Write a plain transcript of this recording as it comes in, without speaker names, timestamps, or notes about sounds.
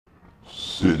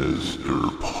Sinister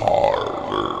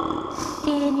Parlor.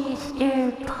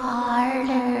 Sinister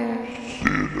Parlor.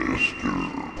 Sinister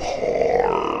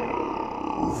Parlor.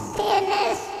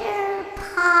 Sinister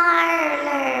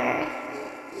Parlor.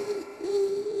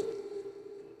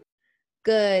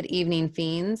 Good evening,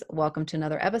 fiends. Welcome to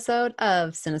another episode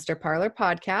of Sinister Parlor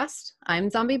Podcast. I'm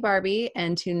Zombie Barbie,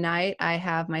 and tonight I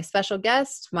have my special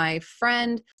guest, my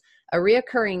friend, a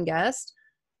reoccurring guest,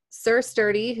 Sir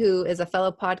Sturdy, who is a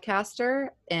fellow podcaster,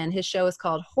 and his show is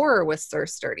called Horror with Sir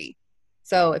Sturdy.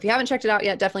 So if you haven't checked it out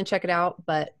yet, definitely check it out.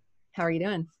 But how are you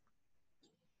doing?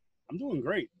 I'm doing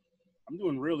great. I'm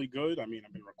doing really good. I mean,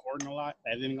 I've been recording a lot,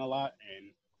 editing a lot,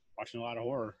 and watching a lot of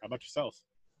horror. How about yourself?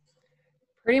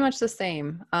 Pretty much the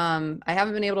same. I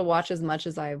haven't been able to watch as much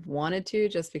as I've wanted to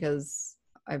just because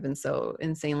I've been so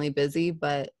insanely busy,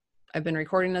 but I've been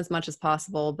recording as much as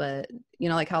possible. But you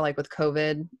know, like how like with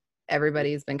COVID,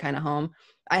 everybody's been kind of home.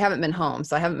 I haven't been home,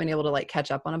 so I haven't been able to like catch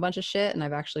up on a bunch of shit, and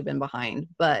I've actually been behind,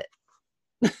 but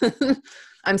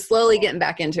I'm slowly getting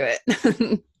back into it.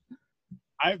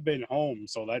 I've been home,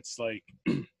 so that's like,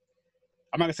 I'm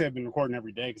not gonna say I've been recording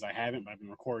every day because I haven't, but I've been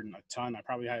recording a ton. I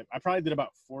probably did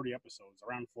about 40 episodes,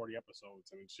 around 40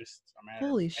 episodes, and it's just a matter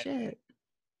Holy of shit.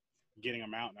 getting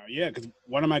them out now. Yeah, because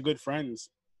one of my good friends,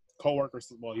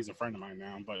 coworkers, well, he's a friend of mine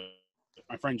now, but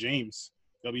my friend James,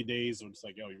 there'll be days where it's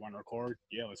like, yo, you want to record?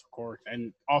 Yeah, let's record.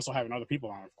 And also having other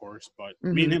people on, of course. But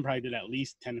me and him probably did at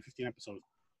least 10 to 15 episodes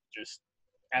just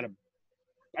out of,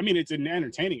 I mean, it's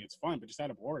entertaining, it's fun, but just out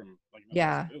of boredom. Like, nothing else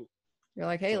Yeah. to do. You're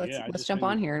like, hey, So, let's yeah, let's jump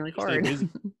on here and record.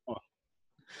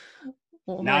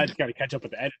 Well, Now I just got to catch up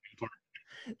with the editing part.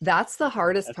 that's the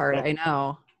hardest That's part, tough. I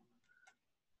know.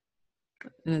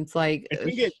 And it's like, It's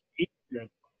been getting easier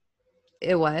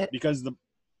it what? because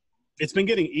it's been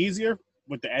getting easier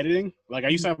with the editing. Like I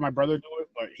used to have my brother do it,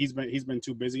 but he's been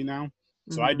too busy now.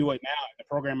 So I Mhm. do it now. The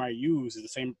program I use is the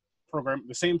same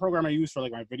program I use for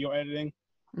like my video editing.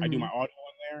 I do Mhm. my audio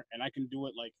in there, and I can do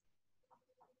it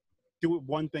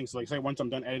one thing. So like say once I'm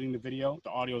done editing the video,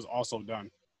 the audio is also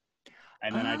done,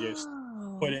 and then I just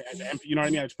put it as MP. You know what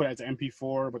I mean? I just put it as an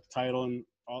MP4 with the title and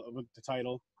all with the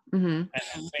title, Mhm. and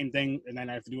then same thing. And then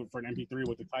I have to do it for an MP3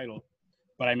 with the title.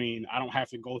 But I mean, I don't have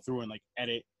to go through and like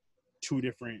edit two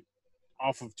different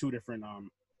not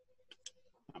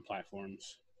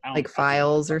platforms. I don't Like I forget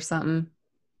files or something.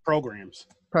 programs.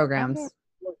 Programs.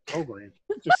 Program.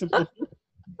 Just simple.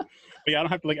 But yeah, I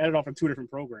don't have to like edit off of two different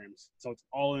programs. So it's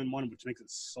all in one, which makes it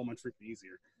so much freaking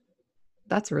easier.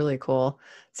 That's really cool.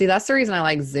 See, that's the reason I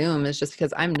like Zoom is just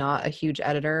because I'm not a huge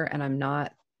editor and I'm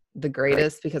not the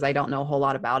greatest because I don't know a whole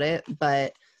lot about it.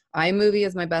 But iMovie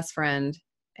is my best friend.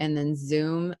 And then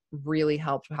Zoom really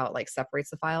helped how it like separates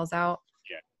the files out.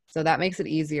 Yeah. So that makes it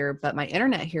easier. But my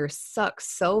internet here sucks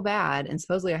so bad. And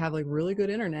supposedly I have like really good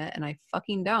internet and I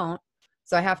fucking don't.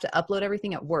 So I have to upload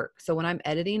everything at work. So when I'm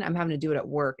editing, I'm having to do it at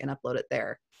work and upload it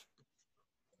there.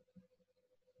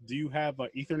 Do you have an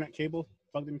Ethernet cable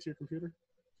plugged into your computer?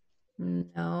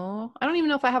 No, I don't even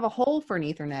know if I have a hole for an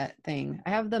Ethernet thing. I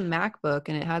have the MacBook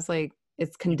and it has like,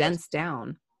 it's condensed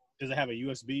down. Does it have a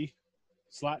USB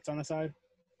slots on the side?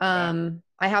 Back?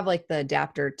 I have like the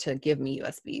adapter to give me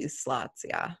USB slots.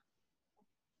 Yeah.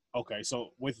 Okay, so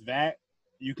with that,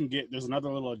 you can there's another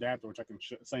little adapter which I can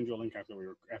send you a link after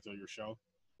your show.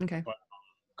 Okay. But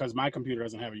because my computer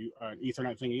doesn't have an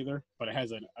Ethernet thing either, but it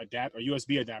has a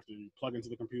USB adapter you plug into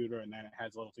the computer, and then it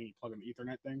has a little thing you plug in the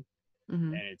Ethernet thing,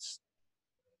 Mm-hmm. and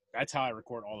that's how I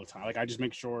record all the time. Like I just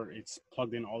make sure it's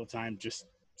plugged in all the time, just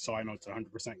so I know it's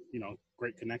 100%,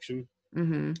 great connection.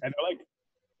 Mm-hmm. And they're like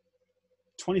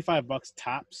 $25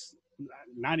 tops. You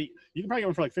can probably get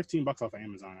one for like $15 off of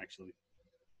Amazon actually.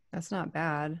 That's not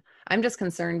bad. I'm just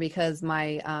concerned because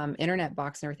my internet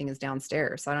box and everything is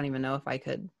downstairs, so I don't even know if I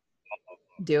could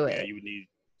do Yeah, it. you would need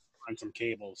run some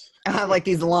cables. I have like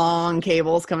these long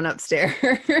cables coming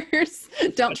upstairs.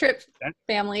 Don't trip,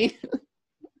 family.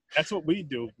 That's what we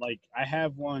do. Like I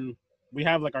have one. We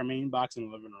have like our main box in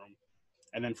the living room,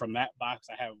 and then from that box,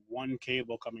 I have one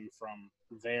cable coming from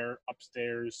there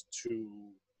upstairs to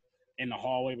in the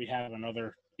hallway. We have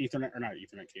another Ethernet or not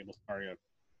Ethernet cable. Sorry,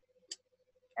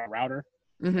 a router,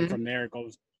 Mm-hmm. and from there it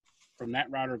goes. From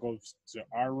that router goes to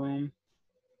our room,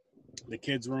 the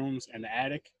kids' rooms, and the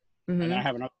attic. Mm-hmm. And then I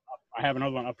have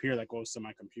another one up here that goes to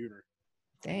my computer.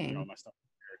 Dang. My stuff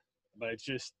here. But it's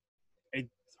just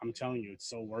I'm telling you, it's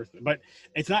so worth it. But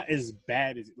it's not as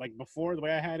bad as like before. The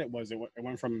way I had it was it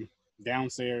went from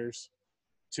downstairs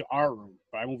to our room,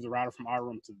 but I moved the router from our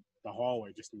room to the hallway.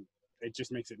 It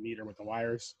just makes it neater with the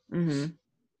wires. Mm-hmm.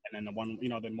 And then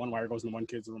then one wire goes in one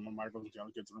wire goes into the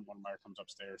other kid's room, one wire comes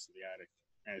upstairs to the attic,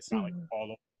 and it's not like all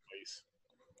over the place.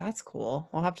 That's cool.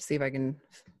 I'll have to see if I can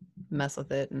mess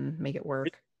with it and make it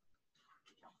work.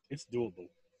 It's doable.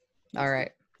 All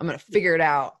right. I'm going to figure it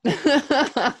out.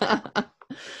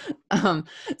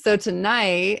 So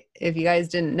tonight, if you guys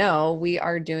didn't know, we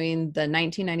are doing the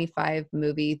 1995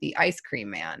 movie, The Ice Cream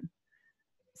Man.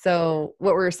 So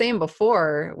what we were saying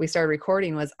before we started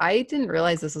recording was I didn't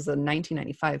realize this was a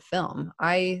 1995 film.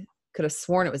 I could have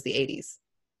sworn it was the 80s.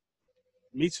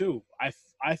 Me too.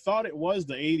 I thought it was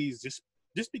the 80s just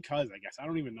because, I guess. I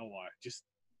don't even know why. Just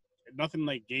nothing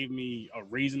like gave me a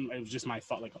reason. It was just my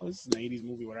thought, like, oh, this is an 80s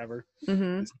movie, whatever.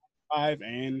 Mm-hmm. It's 5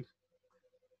 and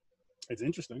it's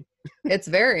interesting. It's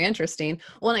very interesting.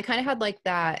 Well, and it kind of had like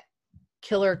that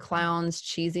Killer Clowns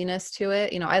cheesiness to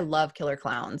it. You know, I love Killer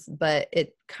Clowns, but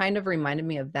it kind of reminded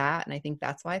me of that. And I think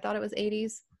that's why I thought it was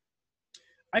 80s.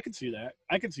 I could see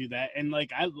that. And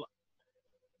like,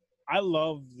 I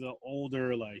love the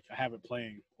older, like, I have it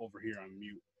playing over here on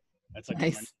mute. That's like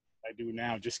Nice. what I do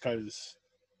now, just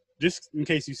in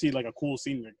case you see like a cool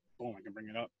scene, like, boom, I can bring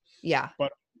it up. Yeah.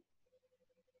 But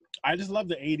I just love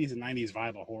the 80s and 90s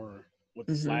vibe of horror with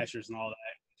the Mhm. slashers and all that.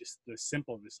 Just the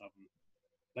simpleness of them.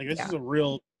 Like, this Yeah. is a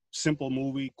real simple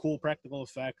movie, cool practical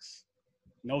effects,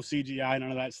 no CGI,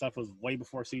 none of that stuff was way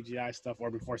before CGI stuff,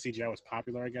 or before CGI was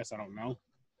popular, I guess. I don't know.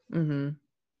 Mm-hmm.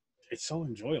 It's so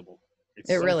enjoyable. It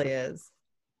so really is.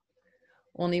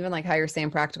 Well, and even like how you're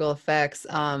saying practical effects,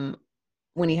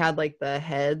 when he had like the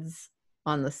heads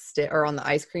on the stick or on the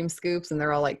ice cream scoops and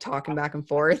they're all like talking back and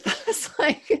forth. It's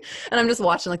like, and I'm just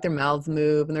watching like their mouths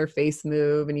move and their face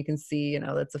move, and you can see, you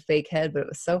know, that's a fake head, but it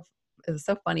was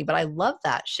so funny. But I love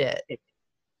that shit. It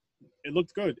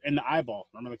looked good. And the eyeball.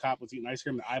 Remember the cop was eating ice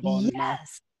cream, the eyeball in his mouth?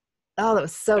 Yes. Oh, that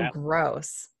was so Yeah.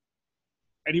 gross.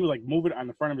 And he was like moving on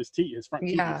the front of his teeth. His front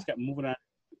teeth, he Yeah. just kept moving on.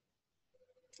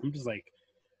 I'm just like,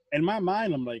 in my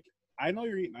mind, I'm like, I know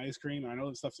you're eating ice cream. I know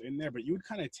the stuff's in there, but you would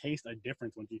kind of taste a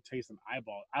difference when you taste an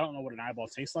eyeball. I don't know what an eyeball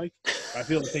tastes like, but I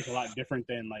feel it tastes a lot different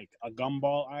than like a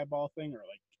gumball eyeball thing or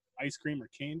like ice cream or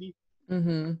candy.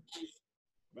 Mm-hmm.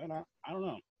 But I don't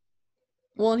know.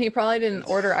 Well, and he probably didn't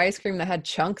order ice cream that had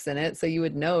chunks in it, so you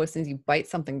would know as soon as you bite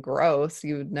something gross,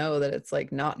 you would know that it's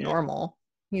like not normal.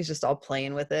 He's just all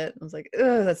playing with it. I was like,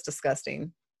 ugh, that's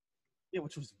disgusting. Yeah,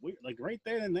 which was weird. Like right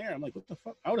there and there, I'm like, what the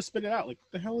fuck? I would have spit it out. Like,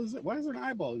 what the hell is it? Why is there an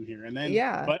eyeball in here? And then,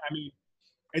 Yeah. But I mean,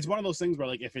 it's one of those things where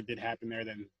like if it did happen there,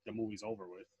 then the movie's over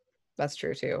with. That's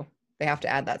true too. They have to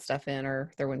add that stuff in or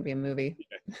there wouldn't be a movie.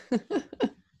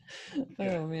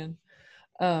 Oh man.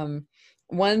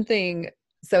 One thing,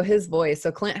 so his voice,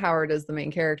 so Clint Howard is the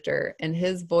main character, and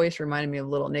his voice reminded me of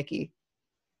Little Nicky.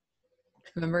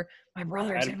 Remember? My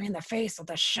brother is hit me in the face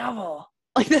with a shovel.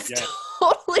 Like that's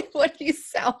totally what he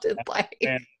sounded like.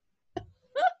 And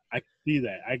I could see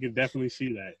that. I could definitely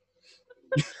see that.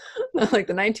 Like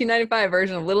the 1995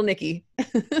 version of Little Nicky.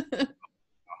 I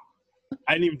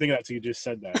didn't even think of that till you just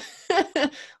said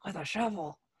that. With a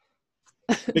shovel.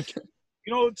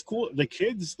 You know, it's cool. The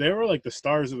kids, they were like the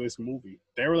stars of this movie.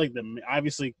 They were like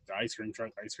obviously the ice cream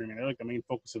truck, ice cream, and they're like the main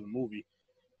focus of the movie.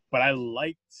 But I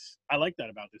liked that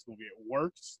about this movie. It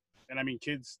works. And I mean,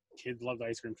 kids love the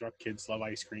ice cream truck. Kids love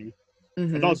ice cream.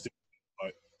 Mm-hmm. Adults do.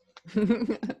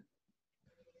 But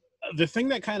the thing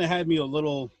that kind of had me a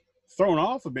little thrown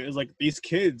off a bit is like these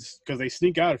kids, because they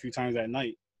sneak out a few times at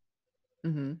night.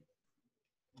 Mm-hmm.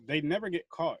 They never get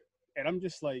caught. And I'm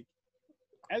just like,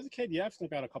 as a kid, yeah, I've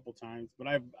snuck out a couple times, but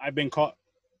I've been caught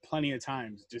plenty of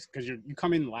times just because you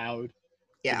come in loud.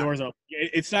 Yeah. The doors open.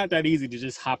 It's not that easy to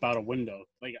just hop out a window.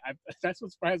 Like that's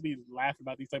what surprised me. Laugh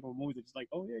about these type of movies. It's like,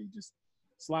 oh yeah, you just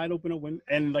slide open a window.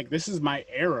 And like this is my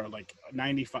era, like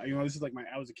 95. You know, this is like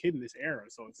I was a kid in this era,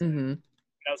 so it's like, Mm-hmm.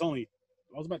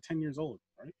 I was about 10 years old,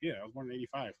 right? Yeah, I was born in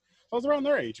 '85. So I was around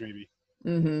their age maybe.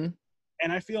 Mm-hmm.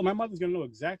 And I feel my mother's gonna know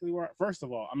exactly where. First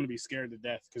of all, I'm gonna be scared to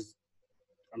death because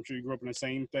I'm sure you grew up in the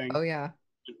same thing. Oh yeah.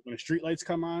 When the street lights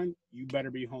come on, you better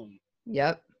be home.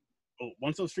 Yep. But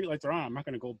once those street lights are on, I'm not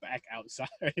gonna go back outside.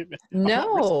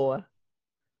 No.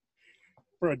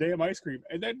 For a day of ice cream,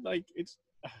 and then like it's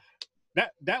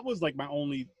that was like my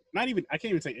only. Not even I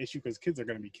can't even say issue because kids are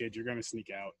gonna be kids. You're gonna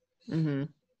sneak out, Mm-hmm.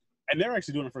 and they're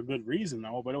actually doing it for a good reason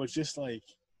though. But it was just like,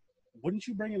 wouldn't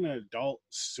you bring in an adult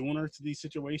sooner to these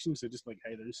situations? So just like,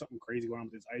 hey, there's something crazy going on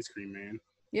with this ice cream man.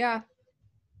 Yeah.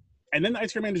 And then the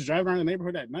ice cream man just driving around the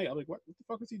neighborhood at night. I'm like, what the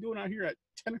fuck is he doing out here at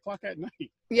 10 o'clock at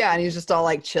night? Yeah, and he's just all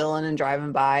like chilling and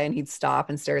driving by, and he'd stop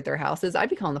and stare at their houses. I'd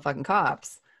be calling the fucking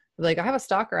cops. Like, I have a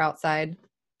stalker outside.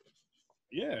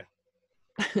 Yeah.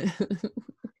 Either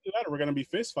that or we're gonna be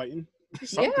fist fighting.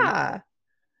 Something. Yeah.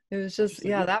 It was just,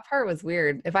 yeah, that part was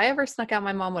weird. If I ever snuck out,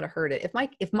 my mom would have heard it.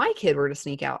 If my kid were to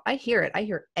sneak out, I hear it. I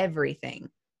hear everything.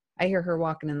 I hear her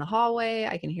walking in the hallway.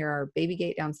 I can hear our baby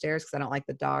gate downstairs because I don't like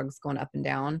the dogs going up and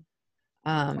down.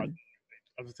 I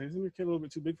was saying, isn't your kid a little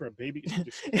bit too big for a baby?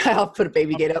 Just I'll put a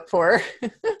baby gate up for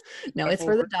her. No, step it's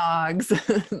for the over. dogs.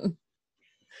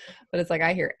 But it's like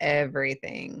I hear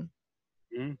everything.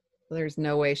 Mhm. There's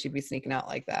no way she'd be sneaking out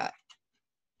like that.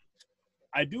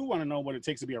 I do want to know what it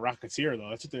takes to be a Rocketeer, though.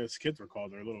 That's what those kids were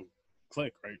called. Their little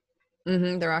clique, right? The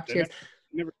They Rocketeers.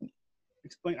 never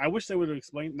explained. I wish they would have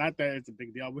explained. Not that it's a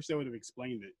big deal. I wish they would have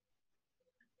explained it.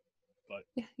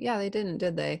 Yeah, they didn't,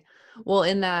 did they? Well,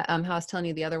 in that how I was telling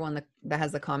you the other one that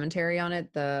has the commentary on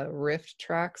it, the Rift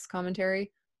Tracks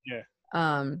commentary. Yeah.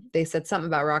 They said something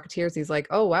about Rocketeers. He's like,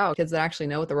 oh wow, kids that actually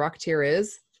know what the Rocketeer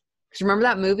is. Because you remember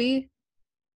that movie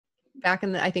back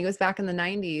in the, I think it was back in the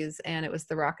 90s, and it was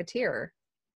the Rocketeer.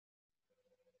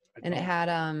 And it had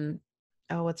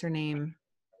oh, what's her name?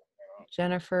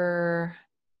 Jennifer,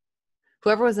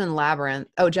 whoever was in Labyrinth.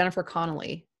 Oh, Jennifer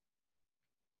Connelly.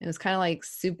 It was kind of like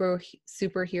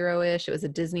superhero-ish. It was a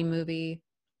Disney movie.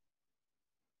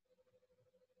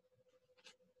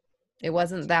 It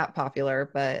wasn't that popular,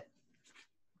 but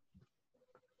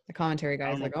the commentary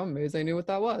guy's like, "Oh, I'm amazed I knew what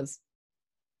that was."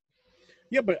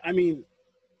 Yeah, but I mean,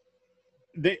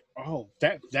 that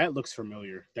looks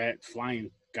familiar. That flying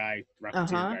guy,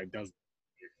 Rocketeer guy, does.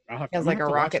 He has like a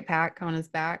rocket pack on his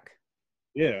back.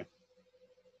 Yeah.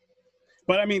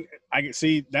 But I mean, I can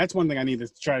see that's one thing I need to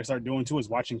try to start doing too, is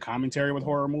watching commentary with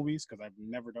horror movies, because I've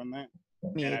never done that.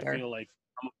 Me and either. I feel like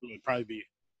it would probably be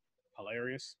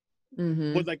hilarious.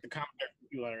 Mm-hmm. With like the commentary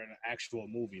people that are in an actual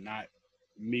movie, not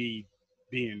me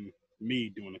being me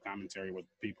doing the commentary with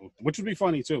people, which would be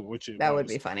funny too. That would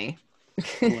be funny.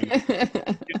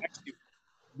 Actually,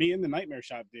 me and the Nightmare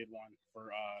Shop did one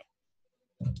for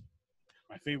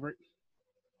my favorite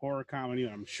horror comedy.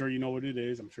 I'm sure you know what it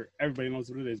is. I'm sure everybody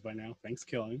knows what it is by now.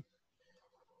 Thanksgiving.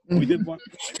 We did one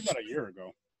about a year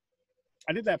ago.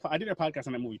 I did a podcast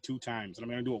on that movie 2 times, and I'm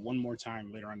gonna do it one more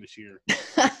time later on this year.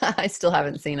 I still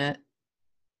haven't seen it.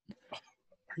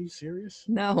 Are you serious?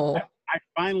 No. I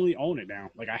finally own it now.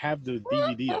 Like, I have the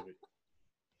DVD of it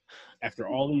after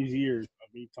all these years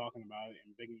of me talking about it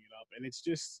and digging it up, and it's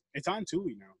on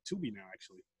Tubi now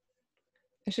actually.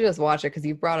 I should just watch it because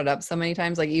you've brought it up so many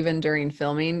times. Like even during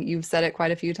filming, you've said it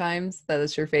quite a few times that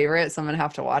it's your favorite. So I'm gonna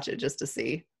have to watch it just to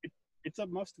see. It's a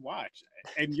must watch.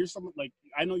 And you're someone like,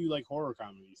 I know you like horror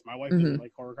comedies. My wife doesn't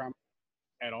like horror comedy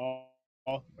at all.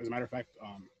 As a matter of fact,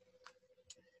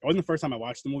 it wasn't the first time I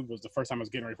watched the movie. It was the first time I was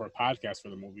getting ready for a podcast for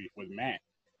the movie with Matt.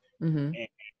 Mm-hmm. And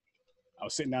I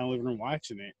was sitting down in the living room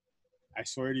watching it. I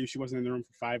swear to you, she wasn't in the room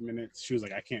for 5 minutes. She was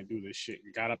like, I can't do this shit.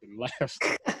 And got up and left.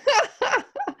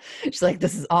 She's like,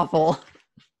 this is awful.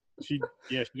 She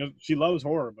loves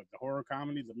horror, but the horror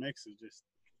comedy, the mix is just,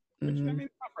 I mean,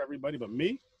 it's not for everybody, but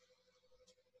me,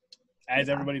 as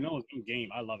everybody knows, I'm game.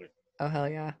 I love it. Oh, hell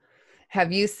yeah.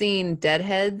 Have you seen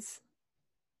Deadheads?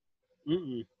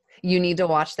 Mm-mm. You need to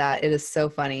watch that. It is so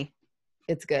funny.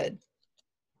 It's good.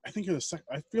 I think I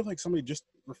feel like somebody just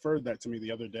referred that to me the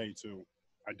other day too.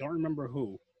 I don't remember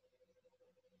who.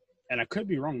 And I could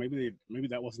be wrong. Maybe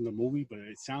that wasn't the movie, but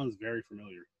it sounds very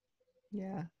familiar.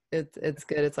 Yeah, it's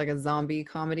good. It's like a zombie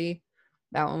comedy.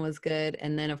 That one was good.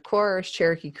 And then of course,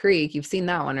 Cherokee Creek. You've seen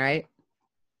that one, right?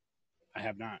 I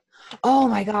have not. Oh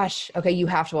my gosh. Okay, you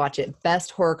have to watch it.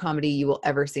 Best horror comedy you will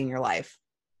ever see in your life.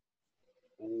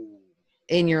 Ooh.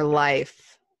 In your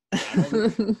life.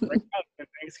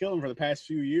 Thanksgiving for the past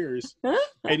few years.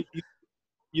 And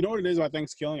you know what it is about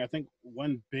Thanksgiving? I think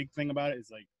one big thing about it is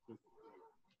like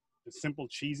the simple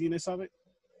cheesiness of it.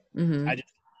 Mm-hmm. I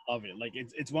just love it. Like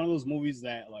it's one of those movies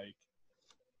that, like,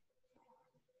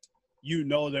 you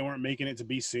know, they weren't making it to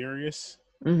be serious.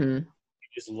 Mm-hmm. You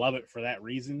just love it for that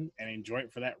reason and enjoy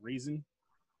it for that reason.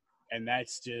 And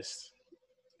that's just,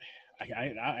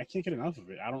 I can't get enough of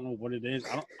it. I don't know what it is.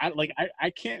 I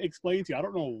can't explain to you. I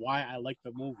don't know why I like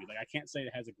the movie. Like, I can't say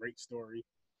it has a great story.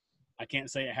 I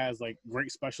can't say it has like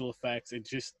great special effects. It's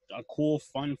just a cool,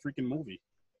 fun freaking movie.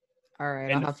 All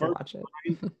right, And I'll have to watch it.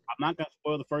 I'm not gonna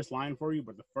spoil the first line for you,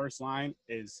 but the first line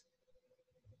is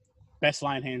best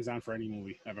line hands down for any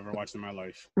movie I've ever watched in my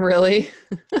life. Really?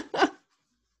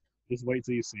 Just wait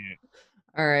till you see it.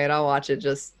 All right, I'll watch it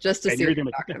just to And see you're what you're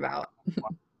gonna- talking about.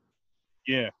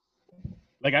 Yeah.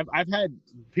 Like I've had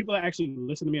people that actually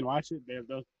listen to me and watch it.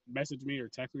 They'll message me or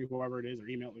text me, whoever it is, or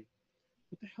email me.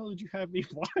 What the hell did you have me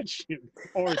watch it?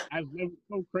 Or I was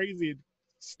so crazy and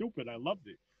stupid. I loved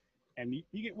it. And you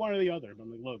get one or the other. But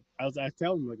I'm like, look, I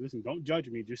tell them, like, listen, don't judge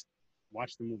me. Just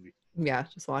watch the movie. Yeah,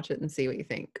 just watch it and see what you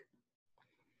think.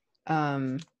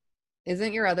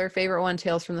 Isn't your other favorite one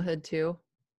Tales from the Hood too?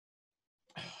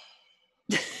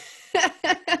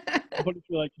 I'll put it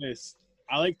to you like this.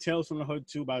 I like Tales from the Hood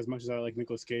too, about as much as I like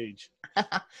Nicolas Cage.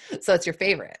 So it's your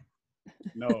favorite.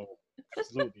 No,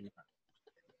 absolutely not.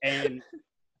 And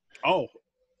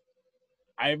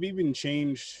I've even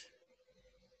changed.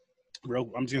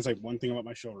 I'm just gonna say one thing about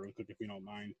my show real quick, if you don't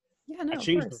mind. Yeah, no, I of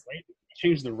changed course.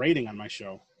 changed the rating on my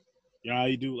show. You know how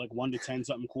you do like 1 to 10,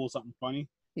 something cool, something funny.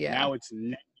 Yeah. Now it's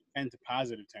 -10 to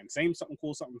 +10. Same something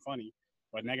cool, something funny,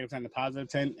 but -10 to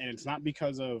 +10. And it's not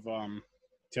because of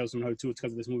Tales from the Hood 2. It's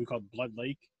because of this movie called Blood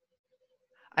Lake.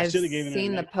 I I've should have given it a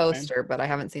seen the -10. poster, but I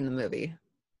haven't seen the movie.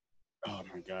 Oh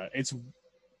my god,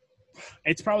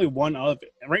 it's probably one of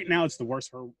right now. It's the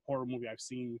worst horror movie I've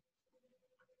seen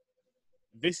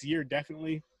this year,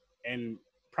 definitely, and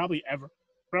probably ever.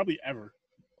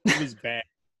 It was bad.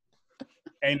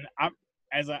 And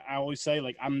as I always say,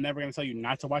 like, I'm never gonna tell you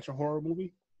not to watch a horror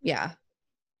movie, Yeah.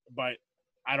 but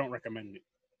I don't recommend it.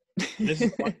 This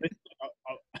is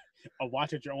a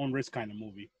watch at your own risk kind of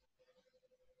movie.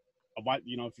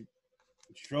 If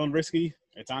you're feeling risky,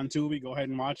 it's on Tubi. Go ahead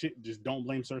and watch it. Just don't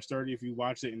blame Sir Sturdy if you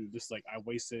watch it and just like, I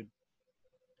wasted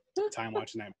time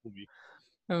watching that movie.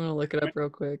 I'm gonna look it up real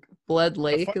quick. Blood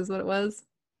Lake is what it was.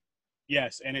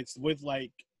 Yes, and it's with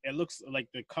like, it looks like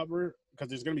the cover, because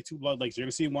there's gonna be 2 blood lakes. You're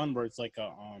gonna see one where it's like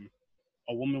a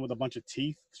woman with a bunch of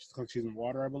teeth. She looks like she's in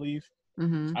water, I believe.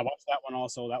 Mm-hmm. I watched that one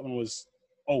also. That one was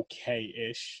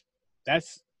okay-ish.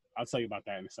 I'll tell you about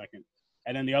that in a second.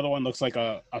 And then the other one looks like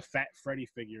a fat Freddy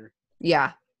figure.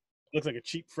 Yeah. Looks like a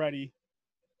cheap Freddy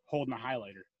holding a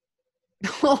highlighter.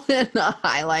 Holding a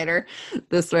highlighter.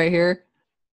 This right here.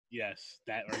 Yes,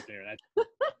 that right there. That's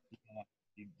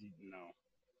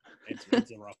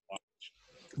it's a rough watch.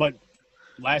 But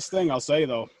last thing I'll say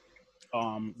though,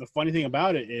 the funny thing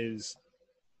about it is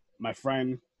my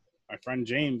friend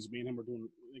James, me and him were doing,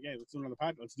 okay, let's do another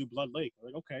podcast. Let's do Blood Lake. We're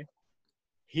like, okay.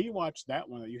 He watched that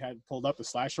one that you had pulled up, the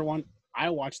slasher one. I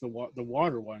watched the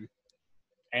water one,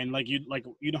 and like you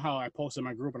know how I posted in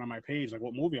my group and on my page like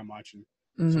what movie I'm watching.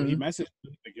 Mm-hmm. So he messaged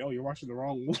me like, "Yo, you're watching the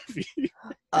wrong movie."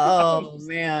 Oh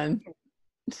man.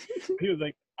 He was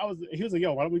like,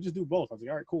 "Yo, why don't we just do both?" I was like,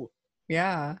 "All right, cool."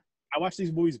 Yeah. I watched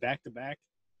these movies back to back.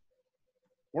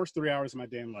 Worst 3 hours of my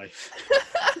damn life.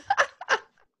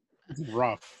 It's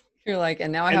rough. You're like,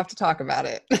 and now I have to talk about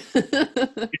it.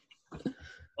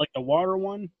 Like the water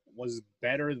one was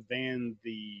better than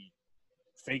the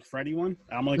fake Freddy one.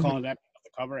 I'm only calling that the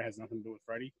cover. It has nothing to do with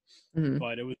Freddy. Mm-hmm.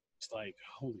 But it was just like,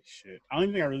 holy shit. I don't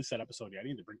even think I released that episode yet. I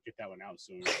need to get that one out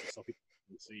soon so people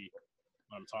can see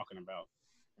what I'm talking about.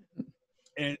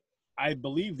 And I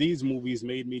believe these movies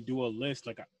made me do a list.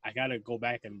 Like, I got to go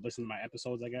back and listen to my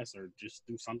episodes, I guess, or just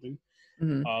do something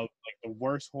Mm-hmm. of like the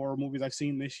worst horror movies I've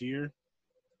seen this year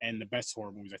and the best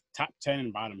horror movies, like top 10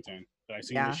 and bottom 10 that I've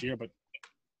seen this year, but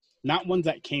not ones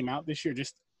that came out this year,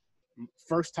 just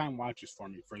first time watches for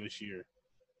me for this year.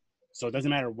 So it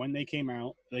doesn't matter when they came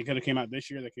out. They could have came out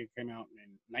this year. They could have came out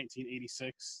in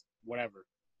 1986, whatever.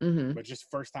 Mm-hmm. But just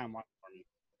first time watch for me.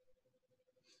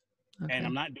 Okay. And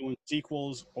I'm not doing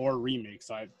sequels or remakes.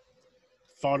 I've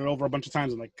thought it over a bunch of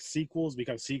times. I'm like, sequels,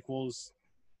 because sequels,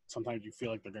 sometimes you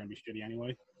feel like they're going to be shitty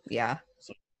anyway. Yeah.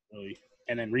 So really,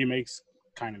 and then remakes,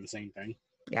 kind of the same thing.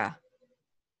 Yeah.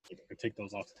 I could take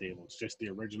those off the table. It's just the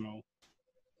original.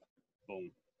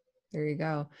 Boom. There you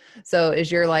go. So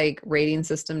is your like rating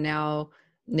system now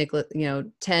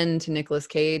 10 to Nicolas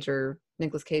Cage or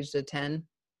Nicolas Cage to 10?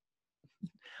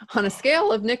 On a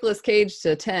scale of Nicolas Cage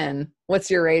to 10, what's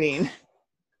your rating?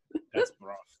 That's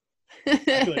rough. I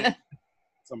feel like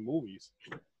some movies.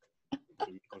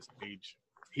 Nicolas Cage.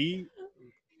 He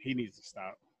needs to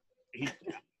stop.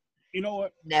 You know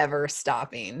what? Never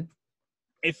stopping.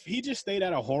 If he just stayed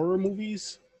out of horror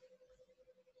movies,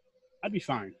 I'd be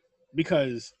fine.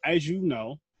 Because, as you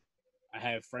know, I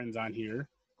have friends on here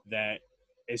that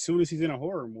as soon as he's in a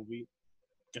horror movie,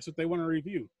 guess what they want to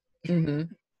review?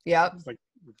 Mm-hmm. Yep. It's like,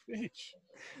 bitch.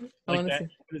 Like that.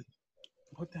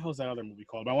 What the hell is that other movie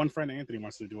called? My one friend Anthony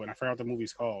wants to do it, and I forgot what the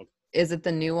movie's called. Is it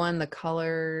the new one, The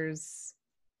Colors?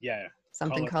 Yeah.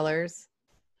 Something Colors?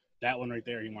 That one right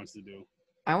there he wants to do.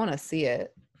 I want to see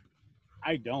it.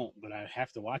 I don't, but I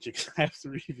have to watch it because I have to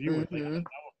review it. Like, I don't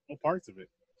know parts of it.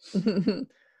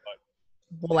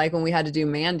 Well, like when we had to do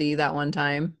Mandy that one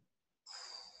time.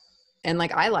 And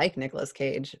like, I like Nicolas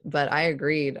Cage, but I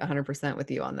agreed 100% with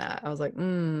you on that. I was like,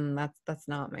 that's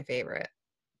not my favorite.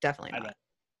 Definitely not.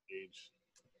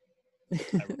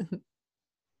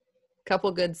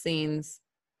 Couple good scenes.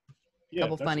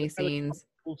 Couple funny scenes.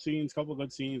 Cool scenes, couple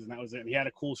good scenes, and that was it. And he had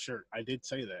a cool shirt. I did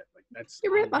say that. Like, that's.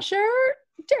 You ripped my shirt.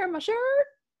 Tear my shirt.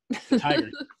 The tiger.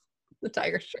 The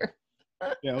tiger shirt.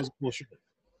 Yeah, it was a cool shirt.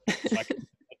 So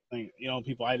thing. You know,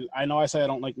 people. I know I say I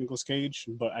don't like Nicolas Cage,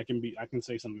 but I can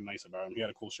say something nice about him. He had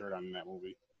a cool shirt on in that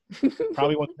movie.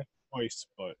 Probably wasn't his voice,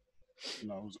 but you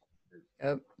know, it was.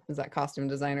 Yep. Is that costume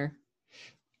designer?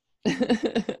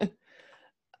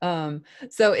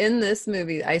 So in this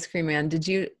movie, Ice Cream Man,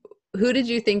 who did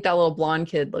you think that little blonde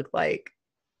kid looked like?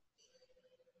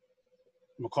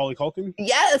 Macaulay Culkin.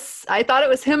 Yes, I thought it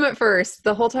was him at first.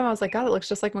 The whole time I was like, God, it looks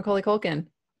just like Macaulay Culkin.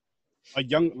 A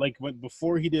young,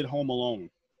 before he did Home Alone.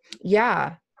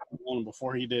 Yeah.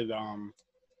 Before he did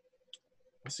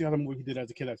what's the other movie he did as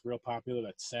a kid that's real popular?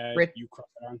 That's sad. You Cried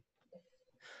On.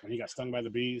 When he got stung by the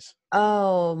bees.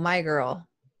 Oh, My Girl.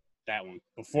 That one.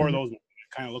 Before those, it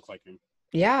kind of looked like him.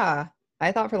 Yeah,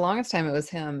 I thought for the longest time it was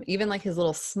him. Even like his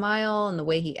little smile and the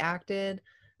way he acted.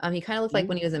 He kind of looked like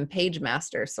when he was in Page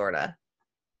Master, sorta.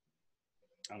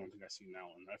 I don't think I've seen that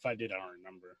one. If I did, I don't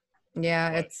remember.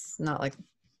 Yeah, it's not like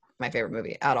my favorite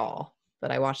movie at all.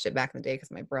 But I watched it back in the day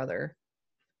because my brother.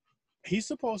 He's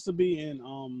supposed to be in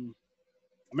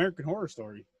American Horror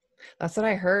Story. That's what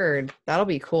I heard. That'll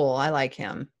be cool. I like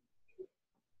him.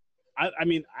 I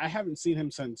mean, I haven't seen him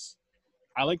since.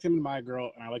 I liked him in My Girl,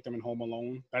 and I liked him in Home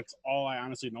Alone. That's all I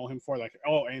honestly know him for. Like,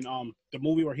 and the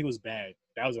movie where he was bad.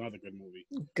 That was another good movie.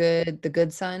 The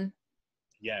Good Son.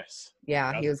 Yes.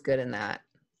 Yeah, he was good in that.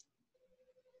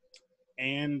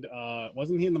 And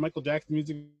wasn't he in the Michael Jackson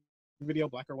music video,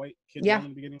 Black or White? Kid Yeah. in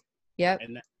the beginning. Yep.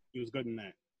 And he was good in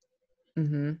that.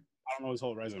 Mm-hmm. I don't know his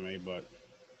whole resume, but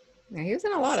yeah, he was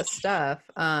in a lot of stuff.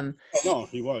 No,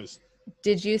 he was.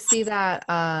 Did you see that?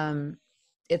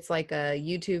 It's like a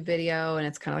YouTube video, and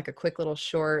it's kind of like a quick little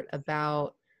short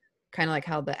about kind of like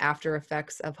how the after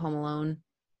effects of Home Alone.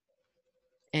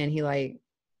 And he like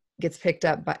gets picked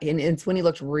up by, and it's when he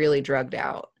looked really drugged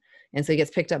out. And so he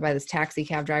gets picked up by this taxi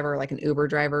cab driver, like an Uber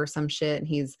driver or some shit. And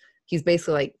he's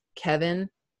basically like Kevin,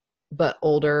 but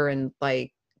older and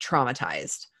like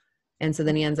traumatized. And so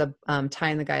then he ends up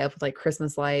tying the guy up with like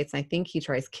Christmas lights. And I think he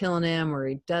tries killing him, or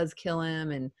he does kill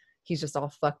him, and he's just all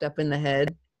fucked up in the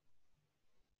head.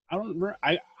 I don't remember.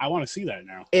 I want to see that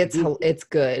now. It's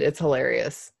good. It's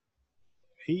hilarious.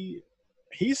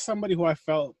 He's somebody who I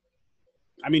felt,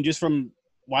 I mean, just from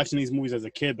watching these movies as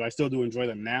a kid, but I still do enjoy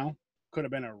them now. Could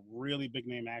have been a really big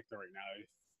name actor right now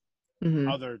if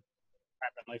other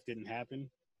crap in life didn't happen.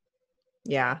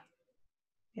 Yeah.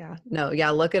 No, yeah,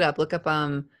 look it up. Look up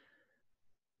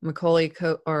Macaulay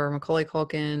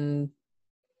Culkin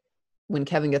when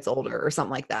Kevin gets older or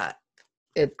something like that.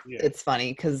 It's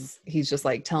funny because he's just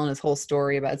like telling his whole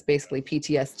story about it's basically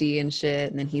PTSD and shit,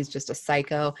 and then he's just a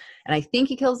psycho. And I think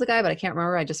he kills the guy, but I can't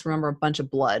remember. I just remember a bunch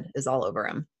of blood is all over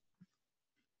him.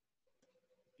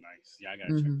 Nice. Yeah, I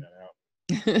gotta check that out.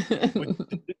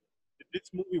 Did this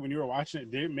movie, when you were watching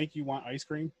it, did it make you want ice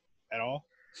cream at all?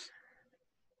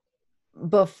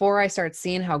 Before I start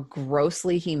seeing how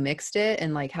grossly he mixed it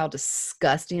and like how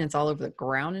disgusting it's all over the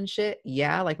ground and shit.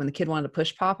 Yeah, like when the kid wanted to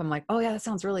push pop, I'm like, oh yeah, that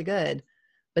sounds really good.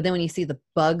 But then when you see the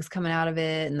bugs coming out of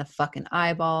it and the fucking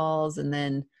eyeballs, and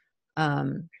then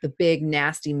the big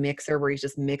nasty mixer where he's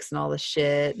just mixing all the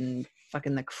shit and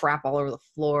fucking the crap all over the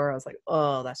floor, I was like,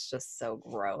 oh, that's just so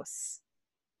gross.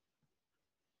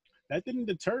 That didn't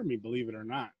deter me, believe it or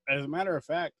not. As a matter of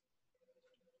fact,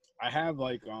 I have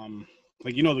like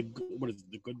you know what is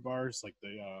it, the Good Bars, like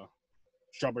the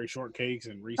strawberry shortcakes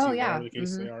and Reese's, whatever the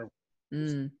case they are.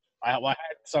 I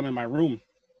had some in my room,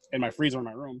 in my freezer in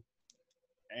my room,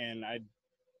 and I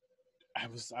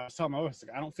was telling my wife,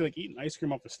 like, I don't feel like eating ice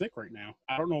cream off a stick right now.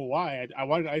 I don't know why. I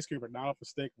wanted ice cream, but not off a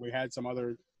stick. We had some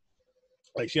other,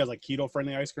 like she has like keto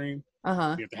friendly ice cream. You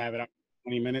have to have it out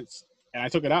 20 minutes, and I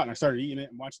took it out and I started eating it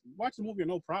and watched the movie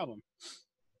no problem.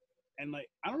 And like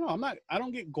I don't know, I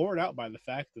don't get gored out by the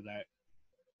fact of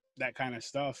that kind of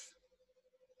stuff.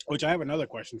 Which I have another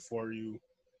question for you.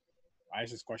 I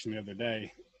asked this question the other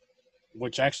day,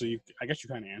 which actually I guess you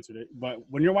kind of answered it. But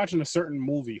when you're watching a certain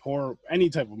movie, horror, any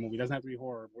type of movie, doesn't have to be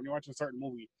horror. When you're watching a certain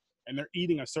movie and they're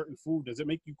eating a certain food, does it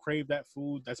make you crave that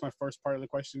food? That's my first part of the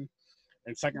question.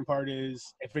 And second part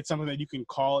is, if it's something that you can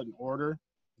call and order,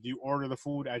 do you order the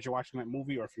food as you're watching that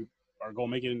movie, or go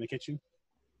make it in the kitchen?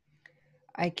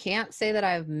 I can't say that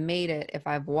I've made it if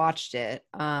I've watched it.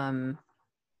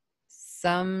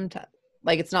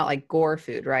 Like it's not like gore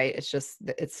food, right? It's just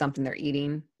it's something they're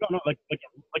eating. No, like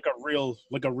a real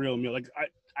meal. Like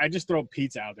I just throw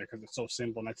pizza out there because it's so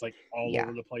simple and it's like all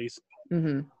over the place.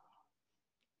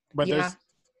 But there's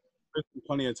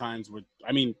plenty of times where,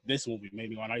 I mean, this movie made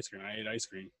me want ice cream. I ate ice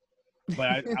cream,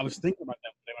 but I was thinking about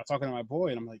that when I was talking to my boy,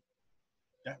 and I'm like,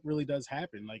 that really does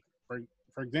happen. Like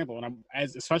for example, when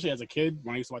especially as a kid,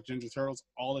 when I used to watch Ninja Turtles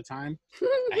all the time,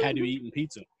 I had to be eating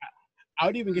pizza. I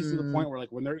would even get to the point where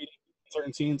like when they're eating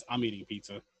certain scenes, I'm eating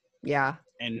pizza. Yeah.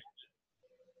 And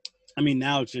I mean,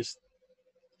 now it's just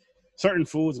certain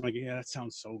foods. I'm like, yeah, that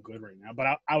sounds so good right now.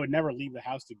 But I would never leave the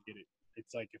house to get it.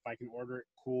 It's like if I can order it,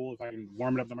 cool. If I can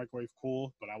warm it up in the microwave,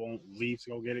 cool. But I won't leave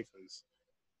to go get it because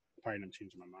I'm probably not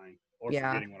changing my mind or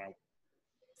Yeah. forgetting what I want.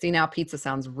 See, now pizza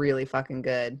sounds really fucking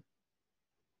good.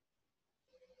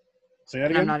 Say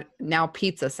that And I'm again? not, now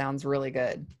pizza sounds really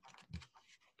good.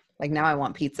 Like now I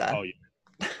want pizza. Oh,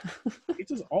 yeah.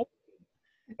 Pizza's all.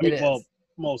 I It mean, well, is.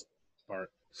 most part.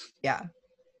 Yeah.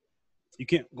 You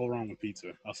can't go wrong with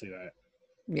pizza. I'll say that.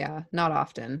 Yeah. Not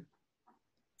often.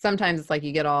 Sometimes it's like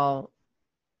you get all,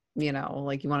 you know,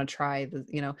 like you want to try the,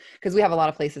 you know, because we have a lot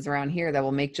of places around here that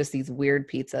will make just these weird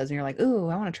pizzas and you're like, ooh,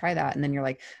 I want to try that. And then you're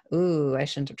like, ooh, I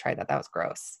shouldn't have tried that. That was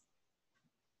gross.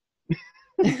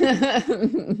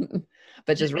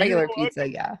 But just regular pizza,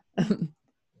 yeah.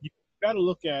 You got to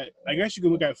look at, I guess you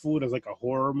can look at food as like a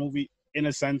horror movie in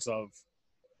a sense of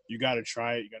you got to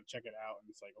try it, you got to check it out. And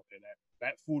it's like, okay,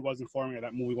 that food wasn't for me, or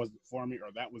that movie wasn't for me, or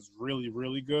that was really,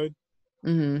 really good.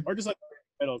 Mm-hmm. Or just like,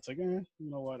 it's like, you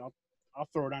know what, I'll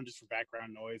throw it on just for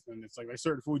background noise. And it's like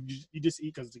certain food you just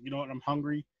eat because, you know what, I'm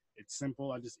hungry. It's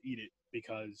simple. I just eat it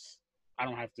because I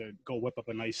don't have to go whip up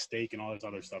a nice steak and all this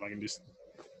other stuff. I can just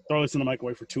throw this in the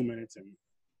microwave for 2 minutes and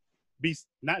be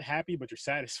not happy, but you're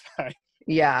satisfied.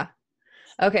 Yeah.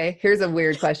 Okay, here's a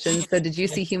weird question. So did you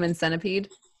see Human Centipede?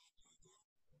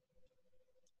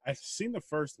 I've seen the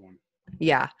first one.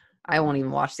 Yeah. I won't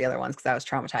even watch the other ones because I was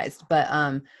traumatized.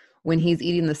 But when he's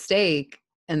eating the steak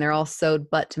and they're all sewed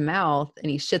butt to mouth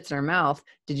and he shits in her mouth,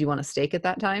 did you want a steak at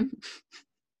that time?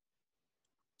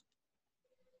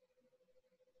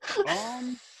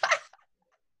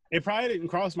 It probably didn't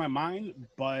cross my mind,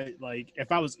 but like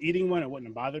if I was eating one, it wouldn't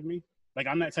have bothered me. Like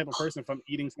I'm that type of person. If I'm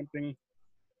eating something,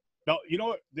 you know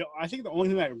what? I think the only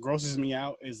thing that grosses me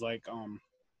out is like I'm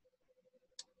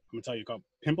gonna tell you, called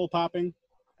pimple popping.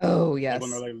 Oh Like yes.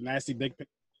 when they're like nasty big.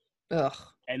 Ugh.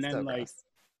 And then So like gross.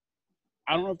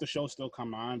 I don't know if the shows still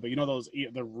come on, but you know those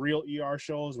the real ER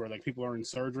shows where like people are in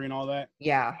surgery and all that.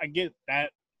 Yeah. I get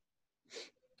that.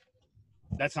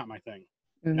 That's not my thing.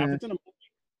 Mhm. Now if it's in a movie,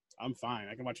 I'm fine.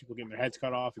 I can watch people getting their heads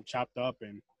cut off and chopped up.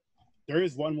 And there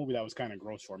is one movie that was kind of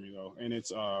gross for me though, and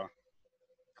it's oh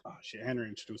shit, Henry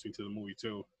introduced me to the movie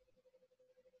too.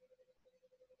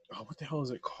 Oh, what the hell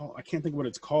is it called? I can't think of what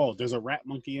it's called. There's a rat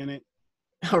monkey in it.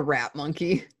 A rat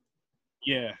monkey.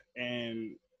 Yeah,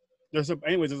 and there's a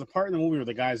part in the movie where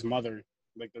the guy's mother,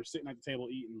 like they're sitting at the table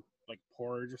eating like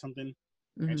porridge or something,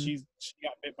 and Mhm. she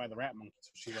got bit by the rat monkey,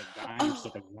 so she's like dying. She's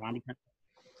like a zombie.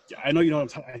 Yeah, I know you know what I'm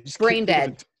talking. I just Brain can't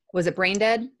think of dead. Was it Brain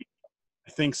Dead?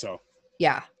 I think so.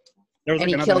 Yeah. There was And like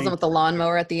he another kills name them with the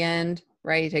lawnmower at the end,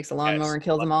 right? He takes the lawnmower Yes. and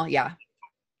kills them all. Yeah.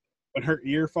 when her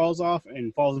ear falls off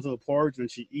and falls into the porridge and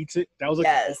she eats it. That was like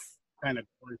Yes. kind of.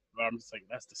 I'm just like,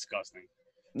 that's disgusting.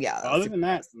 Yeah. But other than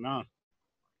that, no.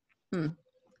 Hmm.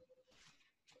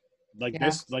 Like Yeah.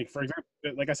 this, like for example,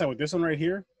 like I said with this one right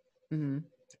here, Mm-hmm.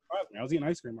 I was eating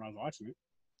ice cream when I was watching it.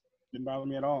 Didn't bother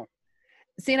me at all.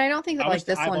 See, and I don't think that I wish like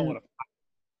the this eyeball one. would've-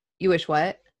 You wish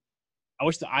what? I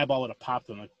wish the eyeball would have popped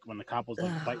when the cop was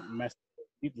like Ugh. biting mess,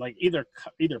 like either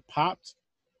popped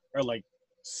or like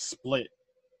split.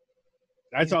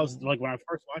 That's what I was like when I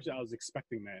first watched it. I was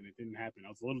expecting that, and it didn't happen. I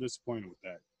was a little disappointed with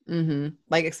that. Mm-hmm.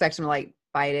 Like expect him to like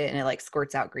bite it and it like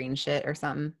squirts out green shit or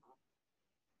something.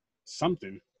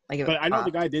 Something, Like if but it I know the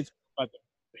popped. guy did.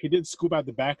 He did scoop out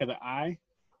the back of the eye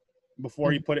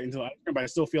before he put it into the ice cream, but I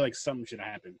still feel like something should have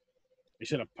happened. It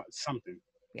should have put something.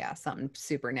 Yeah, something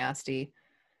super nasty.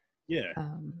 Yeah. I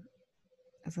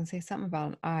was gonna say something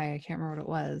about an eye. I can't remember what it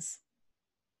was.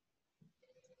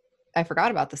 I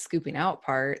forgot about the scooping out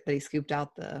part that he scooped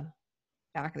out the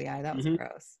back of the eye. That was Mhm.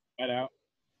 gross. That out,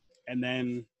 and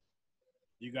then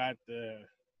you got the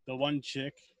one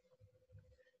chick.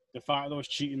 The father was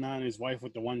cheating on his wife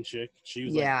with the one chick. She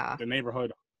was Yeah. like the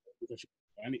neighborhood.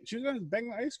 She was gonna bang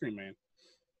the ice cream man.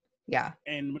 Yeah.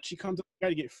 And when she comes up, you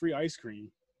gotta get free ice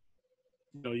cream.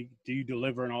 You know, you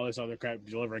deliver and all this other crap.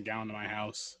 You deliver a gallon to my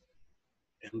house.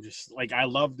 And I'm just like, I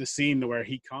love the scene where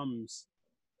he comes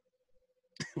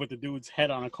with the dude's head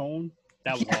on a cone.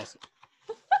 That was awesome.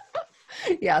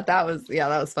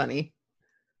 that was funny.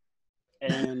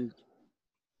 And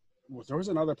there was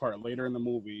another part later in the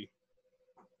movie.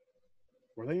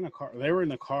 Were they in a car? They were in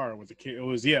the car with the kid. It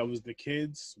was the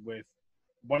kids with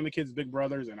one of the kids' big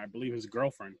brothers and I believe his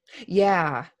girlfriend.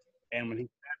 Yeah. And when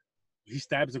he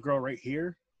stabs the girl right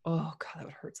here, Oh god, that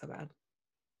would hurt so bad.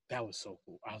 that was so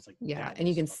cool. I was like, Yeah, that and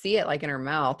you was can fucking- see it like in her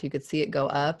mouth. You could see it go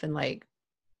up and like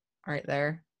right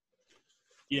there.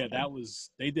 Yeah,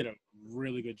 they did a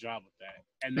really good job with that.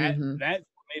 And Mhm. that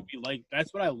made me like.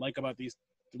 That's what I like about the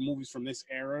movies from this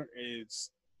era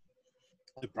is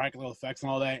the practical effects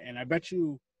and all that. And I bet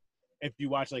you, if you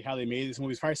watch like how they made this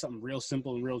movie, it's probably something real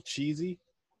simple and real cheesy.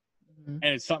 Mhm.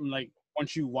 And it's something like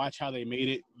once you watch how they made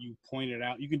it, you point it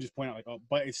out. You can just point out like, oh,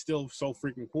 but it's still so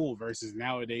freaking cool. Versus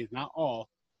nowadays, not all,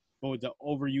 but with the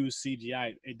overused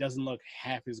CGI, it doesn't look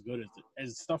half as good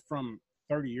as stuff from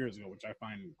 30 years ago, which I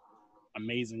find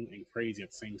amazing and crazy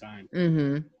at the same time.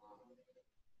 Mm-hmm. Oh,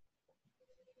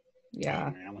 Yeah.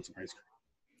 man, I want some ice cream.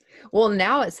 Well,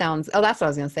 now it sounds, oh, that's what I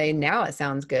was going to say. Now it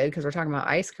sounds good because we're talking about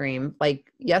ice cream.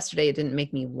 Like yesterday, it didn't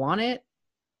make me want it.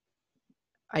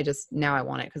 Now I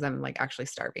want it because I'm like actually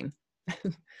starving.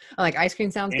 I'm like, ice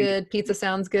cream sounds And good. Pizza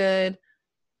sounds good.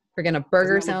 Friggin' a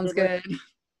burger doesn't that look sounds good right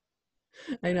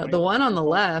good. I know. now? The one on the Oh,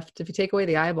 left, if you take away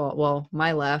the eyeball, well,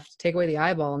 my left, take away the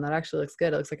eyeball, and that actually looks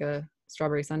good. It looks like a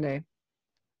strawberry sundae.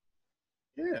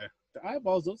 yeah, the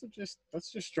eyeballs.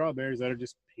 That's just strawberries that are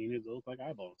just painted to look like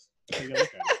eyeballs. That's how you gotta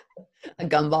look at it. A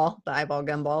gumball, the eyeball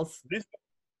gumballs. This,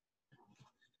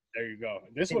 there you go.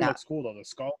 This See one that? looks cool though. The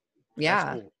skull. Yeah,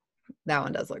 That's cool. that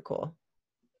one does look cool.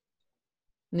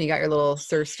 And you got your little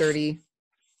Sir Sturdy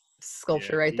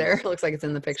sculpture Yeah, right there. Looks like it's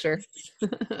in the picture.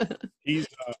 He's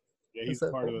he's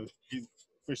So part cool. of the. He's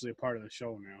officially a part of the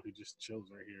show now. He just chills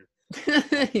right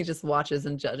here. He just watches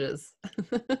and judges.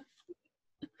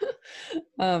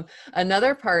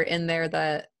 Another part in there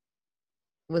that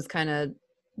was kind of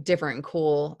different and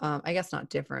cool. I guess not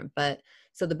different, but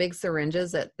so the big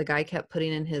syringes that the guy kept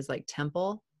putting in his like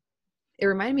temple, it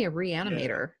reminded me of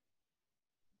Reanimator.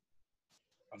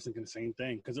 I was thinking the same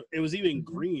thing because it was even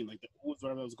green. Like the ooze,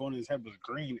 whatever was going in his head was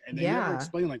green, and they never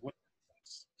explained like what.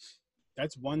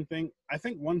 That's one thing. I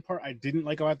think one part I didn't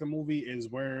like about the movie is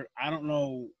where I don't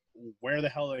know where the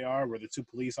hell they are, where the two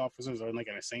police officers are in like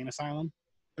an insane asylum.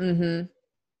 Mm-hmm.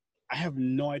 I have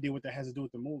no idea what that has to do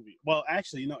with the movie. Well,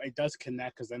 actually, it does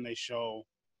connect because then they show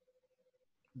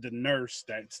the nurse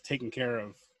that's taking care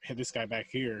of this guy back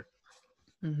here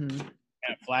Mm-hmm. in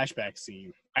a flashback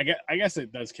scene. I guess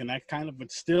it does connect kind of,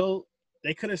 but still,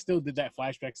 they could have still did that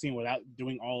flashback scene without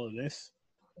doing all of this.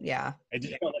 Yeah.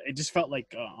 It just felt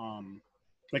like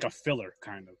a filler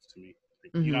kind of to me.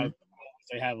 Like, Mm-hmm.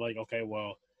 they have like, okay,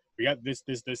 well, we got this,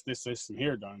 and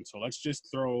here done, so let's just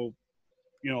throw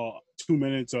 2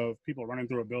 minutes of people running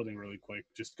through a building really quick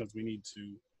just because we need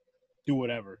to do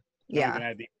whatever.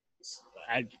 Yeah.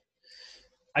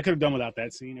 I could have done without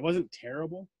that scene. It wasn't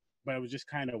terrible, but it was just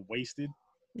kind of wasted.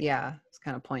 Yeah. It's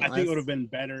kind of pointless. I think it would have been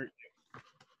better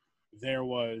if there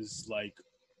was like,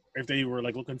 if they were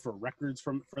like looking for records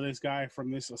for this guy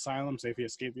from this asylum. Say if he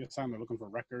escaped the asylum, they're looking for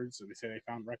records, and they say they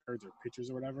found records or pictures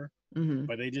or whatever. Mm-hmm.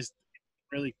 But they just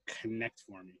really connect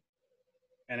for me.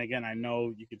 And again, I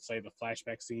know you could say the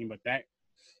flashback scene, but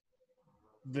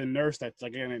the nurse that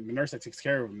takes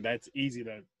care of him, that's easy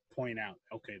to point out.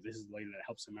 Okay, this is the lady that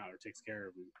helps him out or takes care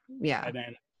of him. Yeah. And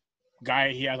then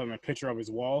guy he has on a picture of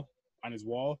his wall. Okay,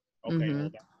 Mm-hmm. well,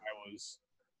 that guy was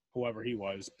whoever he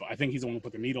was, but I think he's the one who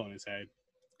put the needle in his head.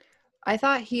 I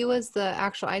thought he was the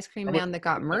actual ice cream man that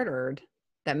got murdered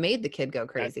that made the kid go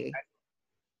crazy.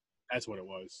 That's what it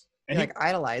was. He And like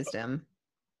idolized him.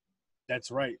 that's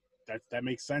right. That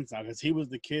makes sense now because he was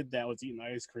the kid that was eating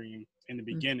ice cream in the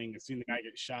beginning and seeing the guy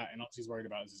get shot, and all he's worried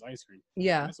about is his ice cream.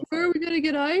 Yeah. That's so Where are we going to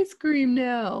get ice cream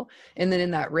now? And then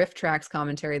in that Riff Tracks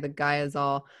commentary, the guy is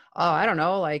all, oh, I don't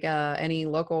know, like any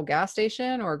local gas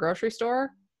station or grocery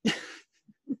store.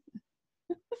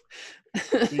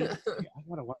 See, I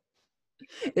gotta watch.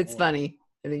 It's funny.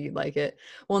 I think you'd like it.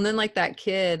 Well, and then like that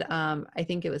kid, I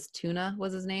think it was Tuna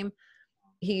was his name.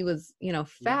 He was,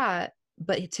 fat,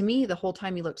 but to me the whole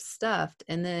time he looked stuffed.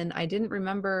 And then I didn't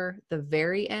remember the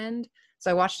very end.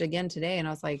 So I watched it again today and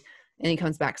I was like, and he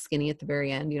comes back skinny at the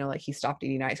very end, like he stopped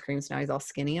eating ice cream. So now he's all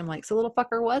skinny. I'm like, so little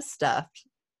fucker was stuffed.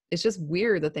 It's just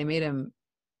weird that they made him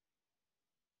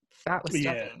fat with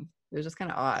stuffing. It was just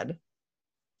kind of odd.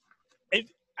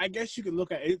 I guess you could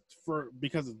look at it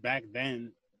because back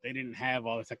then they didn't have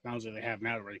all the technology they have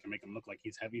now where they can make him look like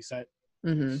he's heavy set.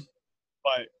 Mm-hmm.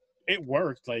 But it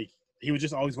worked. Like he was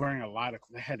just always wearing a lot of.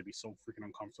 That had to be so freaking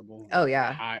uncomfortable. Oh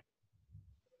yeah. Hot.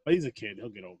 But he's a kid. He'll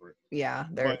get over it. Yeah,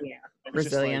 they're But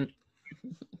resilient. Yeah,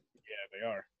 they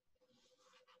are.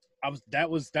 That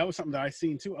was something that I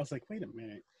seen too. I was like, wait a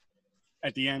minute.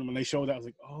 At the end when they showed that, I was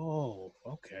like, oh,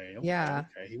 okay. Yeah.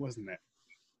 Okay, he wasn't that.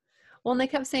 Well, and they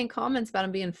kept saying comments about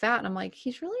him being fat, and I'm like,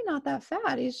 he's really not that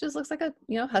fat. He just looks like a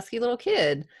husky little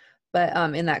kid. But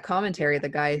in that commentary, the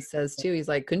guy says too, he's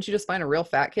like, couldn't you just find a real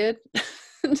fat kid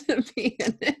to be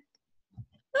in it?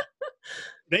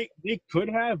 They could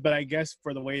have, but I guess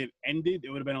for the way it ended,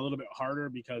 it would have been a little bit harder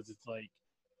because it's like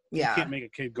You Yeah. can't make a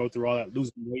kid go through all that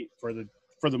losing weight for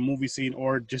the movie scene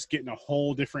or just getting a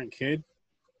whole different kid.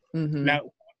 Hmm. Now,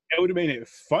 it would have made it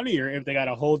funnier if they got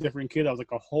a whole different kid that was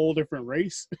like a whole different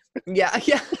race. Yeah.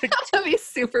 Yeah. That'd be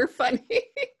super funny.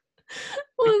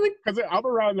 Well, Because I'm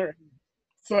around there.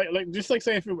 So, just like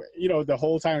say if it, the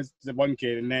whole time it's the one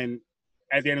kid, and then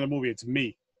at the end of the movie, it's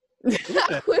me.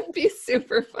 that would be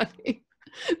super funny.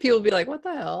 People would be like, what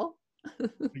the hell?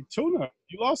 Like, Tuna,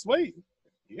 you lost weight.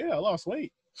 Yeah, I lost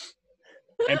weight.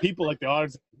 And people like the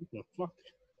audience, what the fuck?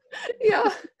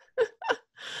 Yeah.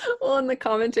 Well, in the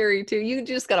commentary too, you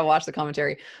just got to watch the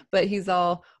commentary. But he's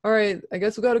all right, I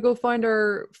guess we got to go find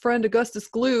our friend Augustus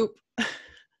Gloop.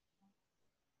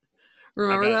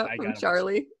 Remember that from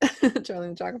Charlie? Charlie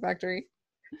and the Chocolate Factory.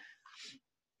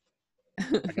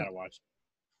 I gotta watch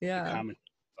the Yeah. comment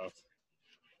stuff.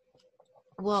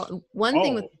 Well, one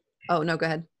thing with no, go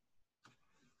ahead.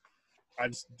 I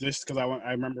just because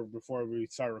I remember before we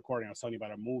started recording, I was telling you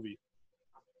about a movie.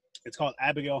 It's called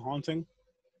Abigail Haunting.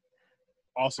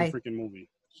 Awesome freaking movie.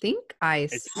 Think I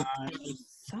on-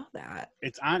 saw that.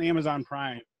 It's on Amazon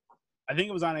Prime. I think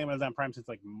it was on Amazon Prime since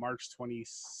like March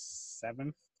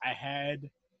 27th. I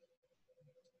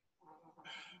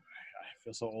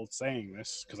feel so old saying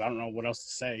this because I don't know what else to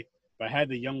say, but I had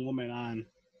the young woman on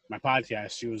my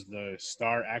podcast. She was the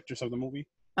star actress of the movie.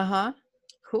 Uh-huh.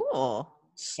 Cool.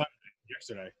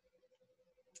 Yesterday.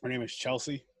 Her name is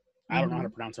Chelsea. I don't know how to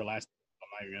pronounce her last name. I'm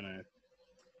not even gonna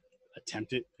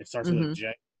attempt it. It starts with a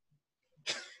J.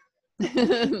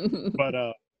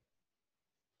 But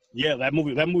yeah, that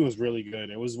movie was really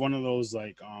good. It was one of those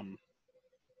like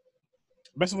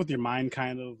messing with your mind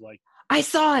kind of like. I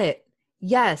saw it.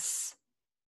 Yes.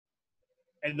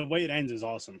 And the way it ends is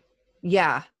awesome.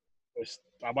 Yeah. We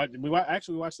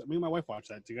watched that. Me and my wife watched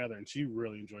that together, and she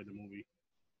really enjoyed the movie.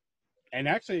 And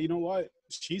actually, you know what?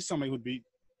 She's somebody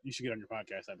you should get on your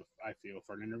podcast. I feel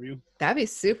for an interview. That'd be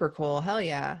super cool. Hell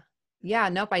yeah. Yeah.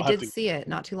 Nope. I did see it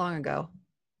not too long ago.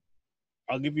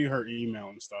 I'll give you her email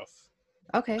and stuff.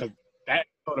 Okay. Because that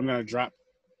episode I'm gonna drop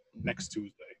next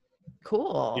Tuesday.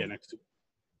 Cool. Yeah, next Tuesday.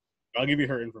 I'll give you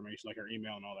her information, like her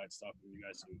email and all that stuff, and you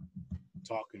guys can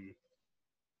talk and.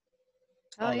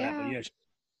 Oh yeah. But yeah,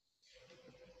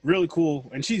 really cool,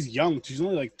 and she's young. She's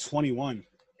only like 21,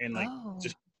 and like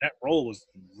just that role was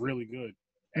really good.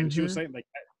 And she was saying like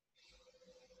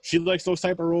she likes those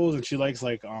type of roles, and she likes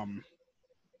like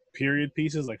period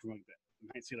pieces, like from like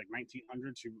the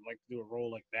 1900s. She would like to do a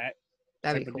role like that.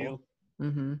 That'd be cool.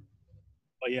 Mm-hmm.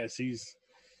 But yeah,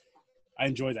 I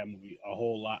enjoyed that movie a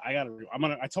whole lot. I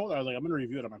told her I'm gonna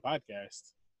review it on my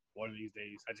podcast one of these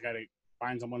days. I just gotta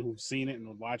find someone who's seen it and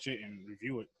would watch it and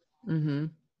review it. Mm-hmm.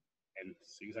 And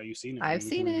see how you've seen it. I've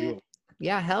seen it.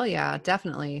 Yeah, hell yeah,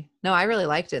 definitely. No, I really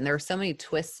liked it. And there were so many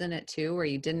twists in it too, where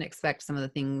you didn't expect some of the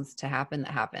things to happen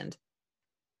that happened.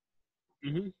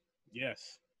 Mm-hmm.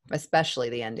 Yes. Especially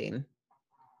the ending.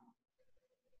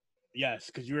 Yes,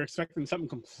 because you were expecting something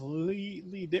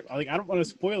completely different. Like, I don't want to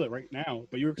spoil it right now,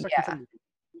 but you were expecting something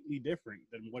completely different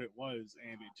than what it was,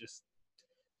 and it just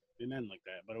didn't end like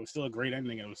that. But it was still a great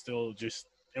ending. It was still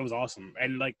it was awesome.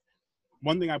 And like,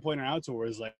 one thing I pointed out to her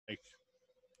is like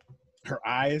her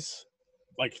eyes,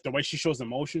 like the way she shows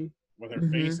emotion with her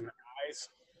face and her eyes.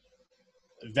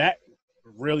 That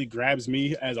really grabs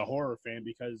me as a horror fan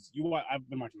because I've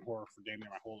been watching horror for damn near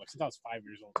my whole life since I was 5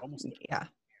 years old. Almost. Yeah.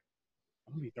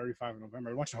 I'm gonna be 35 in November.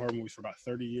 I've been watching horror movies for about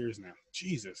 30 years now.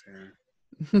 Jesus, man.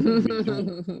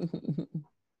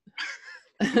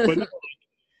 But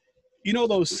you know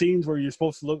those scenes where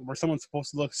someone's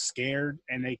supposed to look scared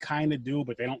and they kind of do,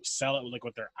 but they don't sell it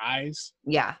with their eyes.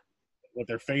 Yeah. With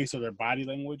their face or their body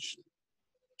language.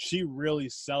 She really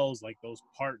sells like those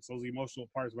parts, those emotional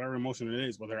parts, whatever emotion it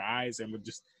is, with her eyes and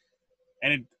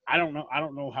I don't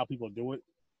know how people do it.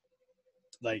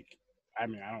 Like, I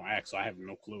mean, I don't act, so I have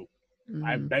no clue. Mm-hmm.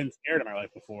 I've been scared in my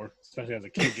life before, especially as a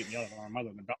kid getting yelled at by my mother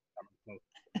in the belt. So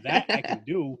that I can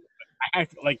do.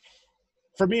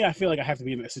 For me, I feel like I have to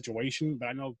be in a situation, but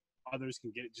I know others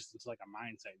can get it just into like a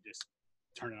mindset, just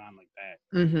turn it on like that.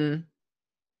 Mm-hmm.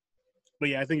 But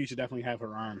yeah, I think you should definitely have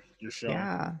her on your show.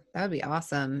 Yeah, that would be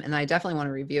awesome. And I definitely want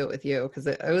to review it with you because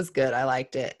it was good. I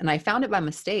liked it. And I found it by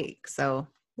mistake. So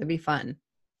it'd be fun.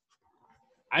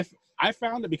 I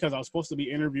found it because I was supposed to be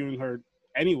interviewing her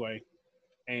anyway.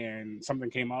 And something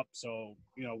came up. So,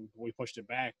 we pushed it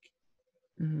back.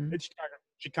 Mm-hmm. And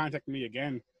she contacted me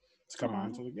again to come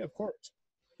on. So, yeah, of course.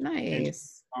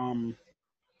 Nice. And,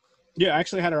 yeah, I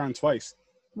actually had her on twice.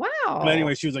 Wow. But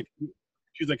anyway, she was like,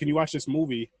 can you watch this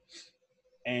movie?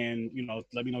 And,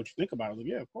 let me know what you think about it. I was like,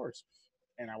 yeah, of course.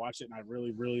 And I watched it and I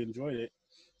really, really enjoyed it.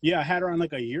 Yeah, I had her on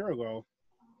like a year ago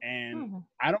And Oh.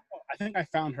 I don't know, I think I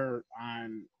found her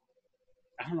on,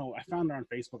 I don't know, I found her on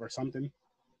Facebook or something,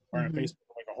 or on Mhm. Facebook,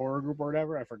 like a horror group or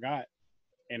whatever, I forgot,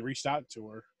 and reached out to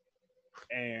her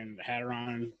and had her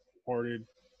on, recorded.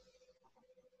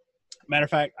 Matter of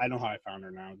fact, I know how I found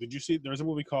her now. Did you see, there's a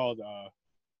movie called, I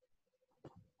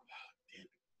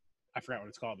forgot what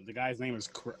it's called, but the guy's name is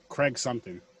Craig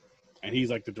something, and he's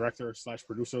like the director slash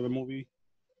producer of the movie.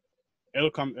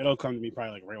 It'll come to me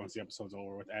probably like right once the episode's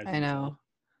over with, as I usual. know.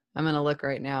 I'm gonna look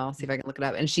right now, see if I can look it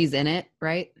up. And she's in it,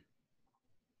 right?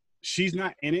 She's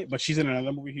not in it, but she's in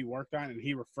another movie he worked on, and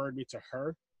he referred me to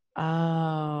her.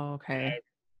 Oh, okay.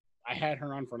 I had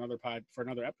her on for another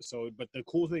episode, but the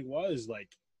cool thing was like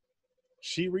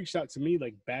she reached out to me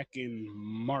like back in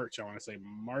March. I want to say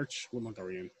March. What month are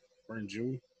we in? We're in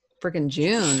June. Freaking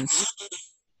June.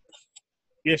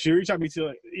 Yeah, she reached out to me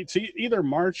to either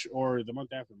March or the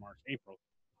month after March, April.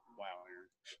 Wow,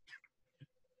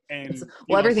 Aaron. And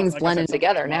Well, everything's like blending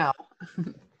together now.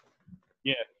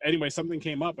 Yeah. Anyway, something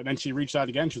came up, and then she reached out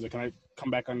again. She was like, "Can I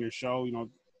come back on your show? You know,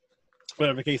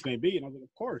 whatever the case may be." And I was like,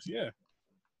 "Of course, yeah."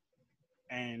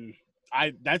 And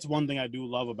that's one thing I do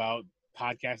love about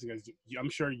podcasting, is I'm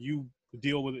sure you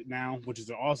deal with it now, which is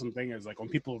an awesome thing, is like when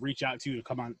people reach out to you to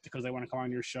come on because they want to come on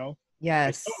your show.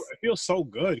 Yes, It feels so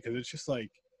good, because it's just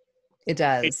like it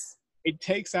does. it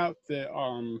takes out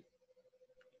the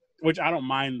which I don't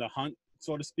mind the hunt,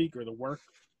 so to speak, or the work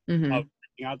Mhm. of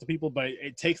reaching out to people, but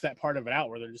it takes that part of it out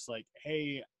where they're just like,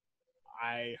 "Hey,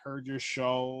 I heard your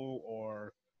show,"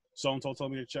 or "So and so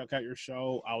told me to check out your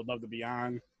show. I would love to be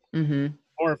on." Mhm.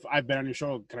 Or if I've been on your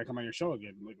show, can I come on your show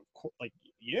again? Like,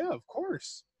 yeah, of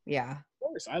course, Yeah.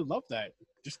 I love that.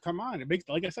 Just come on. It makes,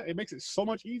 like I said, it makes it so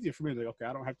much easier for me. Like, okay,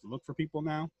 I don't have to look for people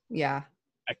now. Yeah.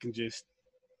 I can just,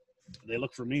 they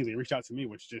look for me. They reach out to me,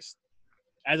 which just,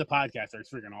 as a podcaster, it's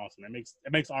freaking awesome.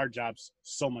 It makes our jobs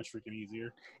so much freaking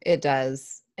easier. It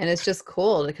does. And it's just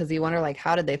cool because you wonder, like,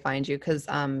 how did they find you? Because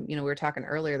we were talking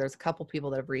earlier, there's a couple people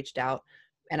that have reached out,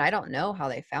 and I don't know how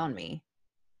they found me,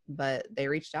 but they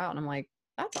reached out, and I'm like,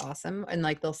 that's awesome. And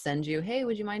like they'll send you, hey,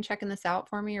 would you mind checking this out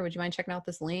for me, or would you mind checking out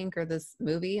this link or this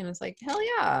movie? And it's like, hell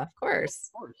yeah, of course.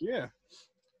 Of course, yeah.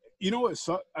 You know what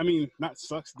sucks? I mean, not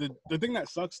sucks. The thing that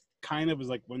sucks kind of is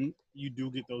like when you do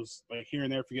get those, like, here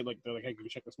and there, forget, like, they're like, hey, can you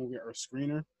check this movie, or a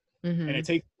screener, and it Mm-hmm.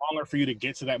 takes longer for you to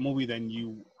get to that movie than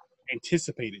you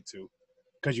anticipated to,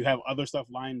 because you have other stuff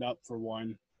lined up for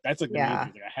one. That's like the main Yeah.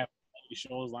 thing. Like, I have these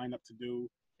shows lined up to do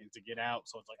and to get out,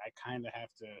 so it's like I kind of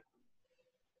have to.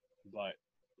 But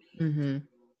Mm-hmm.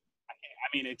 I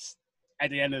mean, it's, at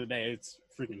the end of the day, it's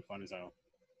freaking fun as hell.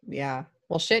 Yeah.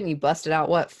 Well, shit, and you busted out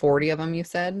what, 40 of them? You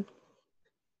said,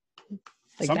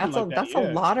 like, Something like that, that's yeah.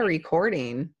 a lot of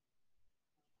recording.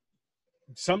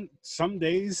 Some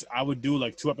days I would do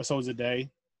like 2 episodes a day.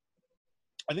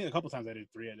 I think a couple times I did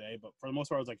 3 a day, but for the most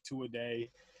part it was like 2 a day.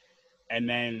 And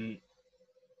then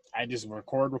I just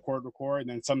record. And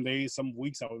then some days, some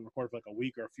weeks I would record for like a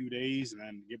week or a few days and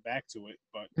then get back to it.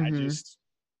 But Mhm.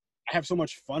 I have so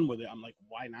much fun with it. I'm like,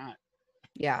 why not?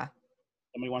 Yeah.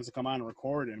 Somebody wants to come on and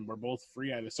record, and we're both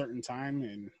free at a certain time,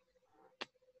 and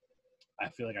I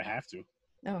feel like I have to.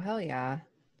 Oh, hell yeah.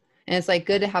 And it's like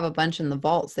good to have a bunch in the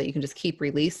vaults that you can just keep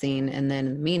releasing. And then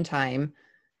in the meantime,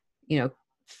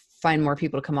 find more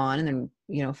people to come on and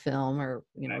then, film or,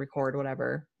 record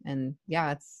whatever. And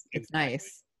yeah, it's Exactly.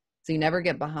 nice. So you never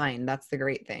get behind. That's the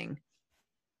great thing.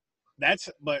 That's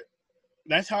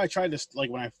how I tried to,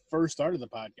 like, when I first started the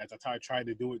podcast, that's how I tried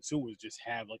to do it too, was just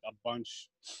have like a bunch.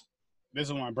 This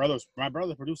is when my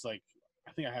brother produced, like,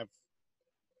 I think I have,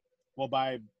 well,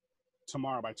 by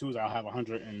tomorrow, by Tuesday, I'll have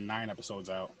 109 episodes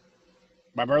out.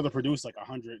 My brother produced like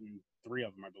 103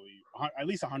 of them, I believe. At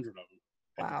least 100 of them,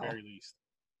 at Wow. the very least.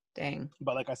 Dang.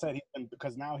 But like I said,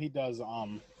 because now he does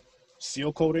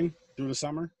seal coating through the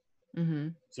summer. Mm-hmm.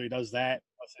 So he does that,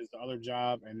 plus his other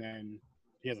job, and then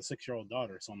he has a 6-year-old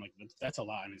daughter. So I'm like, that's a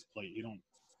lot on his plate.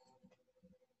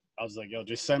 I was like, yo,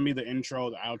 just send me the intro,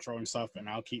 the outro, and stuff, and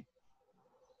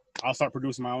I'll start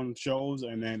producing my own shows.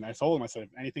 And then I told him, I said, if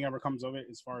anything ever comes of it,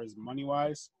 as far as money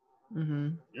wise, Mm-hmm.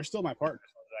 you're still my partner.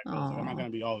 So like, I'm not Aw. gonna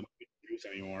be all produce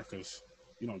anymore, because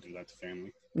you don't do that to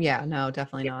family. Yeah, no,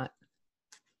 definitely not.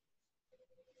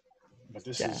 But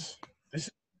this Yeah. is.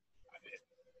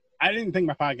 I didn't think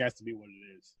my podcast to be what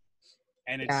it is,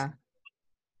 and it's. Yeah.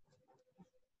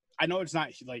 I know it's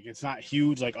not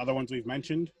huge like other ones we've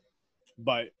mentioned,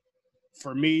 but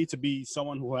for me to be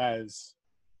someone who has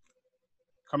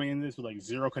coming in this with like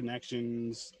 0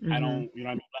 connections, I Mhm. don't,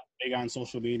 I'm not big on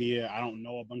social media. I don't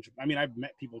know a bunch of. I mean, I've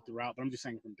met people throughout, but I'm just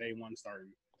saying from day one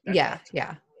starting. Yeah.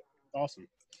 Yeah. Awesome.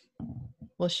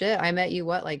 Well, shit, I met you,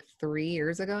 what, like 3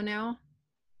 years ago now?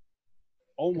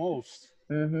 Almost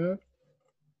Mm-hmm.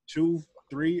 2,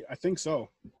 3, I think so.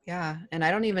 Yeah. And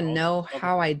I don't even know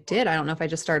how I did. I don't know if I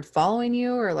just started following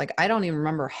you or like, I don't even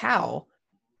remember how,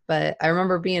 but I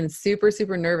remember being super,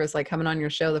 super nervous, like coming on your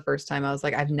show the first time. I was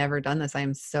like, I've never done this. I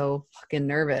am so fucking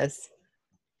nervous.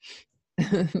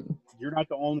 You're not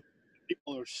the only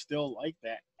people are still like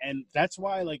that, and that's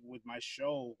why, like with my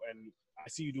show, and I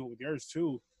see you do it with yours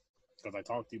too, because I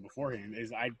talked to you beforehand.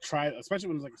 Is I try, especially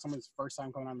when it's like someone's first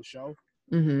time coming on the show,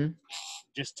 Mm-hmm.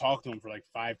 just talk to them for like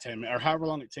 5-10 minutes or however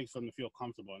long it takes for them to feel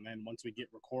comfortable, and then once we get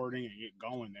recording and get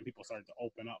going, then people start to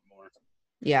open up more.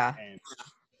 Yeah. And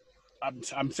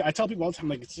I tell people all the time,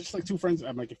 like, it's just like two friends.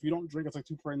 I'm like, if you don't drink, it's like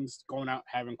two friends going out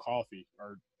having coffee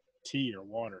or tea or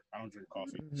water. I don't drink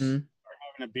coffee. Mm-hmm.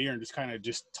 Having a beer and just kind of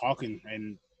just talking,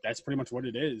 and that's pretty much what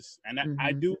it is. And I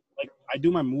Mm-hmm.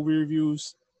 do my movie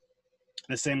reviews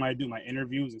the same way I do my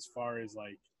interviews, as far as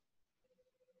like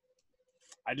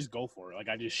I just go for it. Like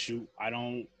I just shoot. I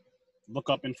don't look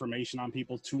up information on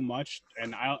people too much,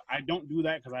 and I don't do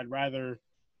that because I'd rather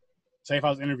say if I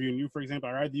was interviewing you, for example,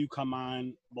 I'd rather you come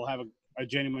on, we'll have a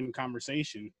genuine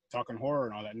conversation, talking horror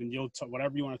and all that, and then you'll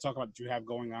whatever you want to talk about that you have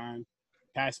going on,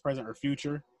 past, present, or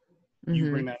future. You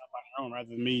Mm-hmm. bring that up on your own rather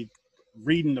than me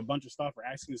reading a bunch of stuff or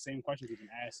asking the same questions you've been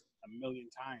asked a million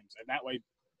times. And that way,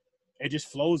 it just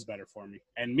flows better for me.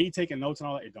 And me taking notes and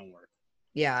all that, it don't work.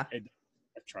 Yeah.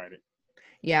 I've tried it.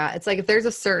 Yeah. It's like if there's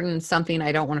a certain something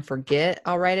I don't want to forget,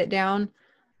 I'll write it down.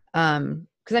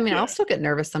 Because I mean, I'll Yeah. still get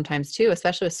nervous sometimes too,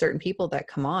 especially with certain people that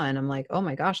come on. I'm like, oh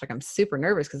my gosh, like I'm super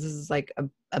nervous because this is like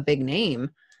a big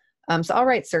name. So I'll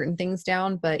write certain things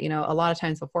down, but you know, a lot of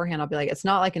times beforehand, I'll be like, it's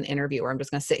not like an interview where I'm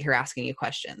just going to sit here asking you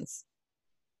questions.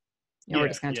 You know, we're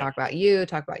just going to talk about you,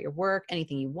 talk about your work,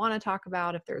 anything you want to talk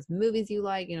about. If there's movies you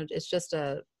like, you know, it's just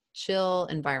a chill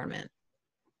environment.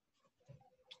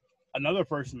 Another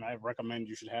person I recommend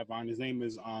you should have on, his name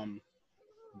is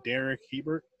Derek D.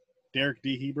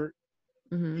 Hebert.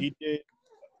 Mm-hmm. He did,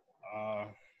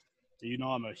 you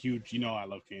know, I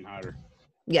love Kane Hodder.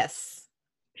 Yes.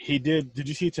 Did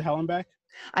you see To Hell and Back?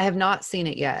 I have not seen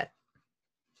it yet.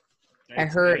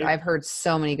 I've heard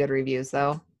so many good reviews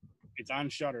though. It's on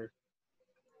Shudder.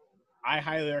 I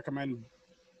highly recommend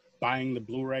buying the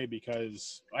Blu-ray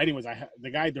because, anyways, the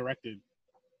guy directed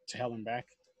To Hell and Back.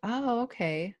 Oh,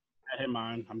 okay. I had him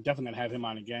on. I'm definitely gonna have him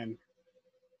on again.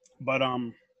 But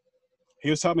he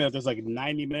was telling me that there's like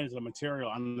 90 minutes of material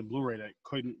on the Blu-ray that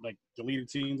couldn't, like, deleted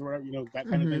scenes or whatever, you know, that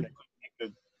kind of thing, that couldn't make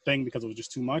the thing because it was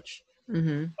just too much.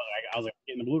 Mm-hmm. But I was like,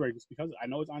 getting the Blu-ray just because I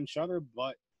know it's on Shudder,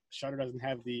 but Shudder doesn't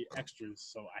have the extras,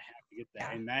 so I have to get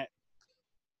that. And that,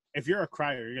 if you're a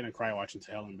crier, you're gonna cry watching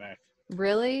To Hell and Back.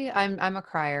 Really? I'm a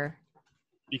crier.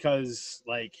 Because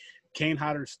like Kane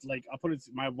Hodder's, like, I'll put it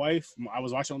to my wife. I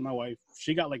was watching with my wife.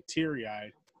 She got like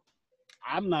teary-eyed.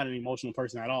 I'm not an emotional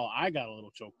person at all. I got a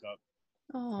little choked up.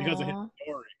 Aww. Because of his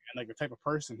story and like the type of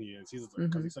person he is. He's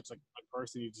because he's such like a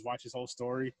person. You just watch his whole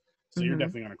story, so you're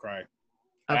definitely gonna cry.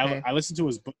 Okay. I listened to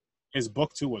his book. His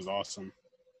book too was awesome.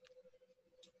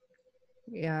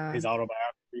 Yeah. His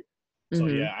autobiography. So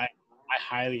yeah, I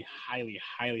highly, highly,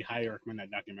 highly, highly recommend that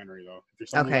documentary though. If you're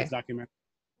someone who likes documentary,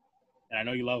 and I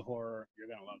know you love horror, you're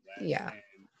gonna love that. Yeah.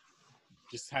 And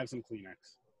just have some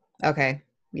Kleenex. Okay.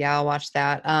 Yeah, I'll watch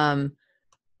that.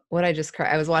 What I just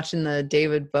cried. I was watching the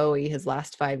David Bowie, his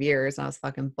last 5 years, and I was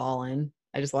fucking bawling.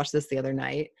 I just watched this the other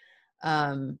night.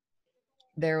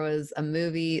 There was a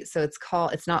movie, so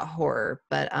it's not horror,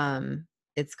 but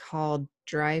it's called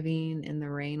Driving in the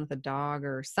Rain with a Dog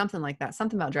or something like that.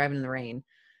 Something about driving in the rain.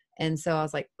 And so I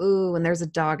was like, ooh, when there's a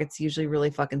dog, it's usually really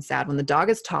fucking sad. When the dog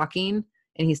is talking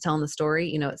and he's telling the story,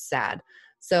 you know, it's sad.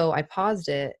 So I paused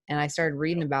it and I started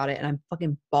reading about it, and I'm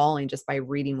fucking bawling just by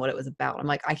reading what it was about. I'm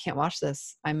like, I can't watch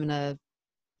this. I'm going to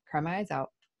cry my eyes out.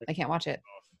 I can't watch it.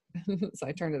 So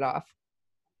I turned it off.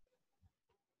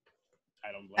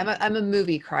 I don't blame I'm a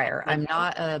movie crier. I'm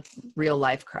not a real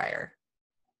life crier.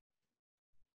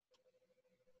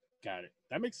 Got it.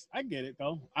 I get it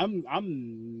though. I'm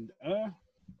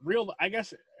real. I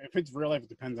guess if it's real life, it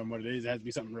depends on what it is. It has to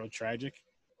be something real tragic.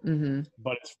 Mm-hmm.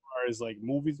 But as far as like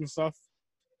movies and stuff,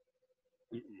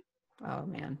 oh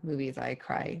man, movies, I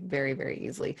cry very, very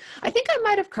easily. I think I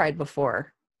might have cried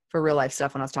before for real life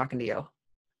stuff when I was talking to you.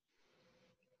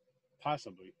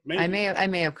 Possibly. Maybe. I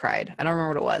may have cried. I don't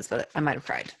remember what it was, but I might have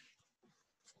cried.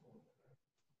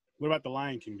 What about The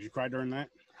Lion King? Did you cry during that?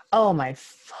 Oh my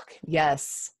fucking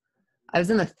yes. I was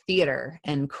in the theater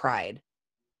and cried.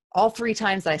 All 3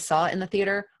 times that I saw it in the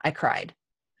theater, I cried.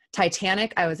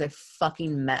 Titanic, I was a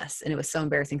fucking mess, and it was so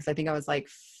embarrassing because I think I was like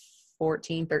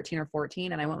 13 or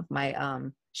 14. And I went with my,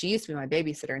 she used to be my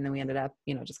babysitter, and then we ended up,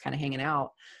 just kind of hanging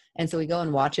out. And so we go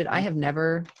and watch it. I have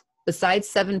never, besides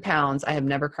 7 Pounds, I have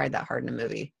never cried that hard in a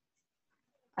movie.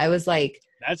 I was like,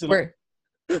 That's where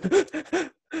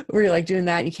you're like doing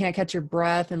that, you can't catch your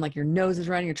breath, and like your nose is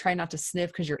running, you're trying not to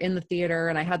sniff because you're in the theater.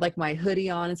 And I had like my hoodie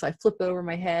on, and so I flipped it over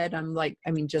my head. I'm like,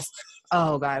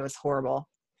 oh God, it was horrible.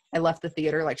 I left the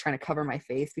theater like trying to cover my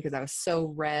face because I was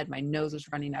so red. My nose was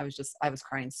running. I was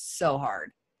crying so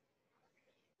hard.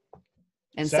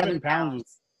 And 7 Pounds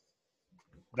Pounds.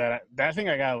 that I think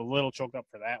I got a little choked up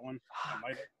for that one.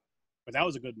 But that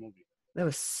was a good movie. That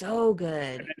was so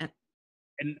good.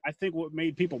 And I think what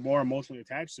made people more emotionally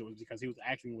attached to it was because he was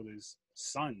acting with his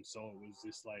son. So it was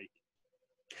just like.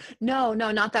 No,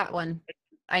 not that one.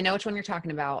 I know which one you're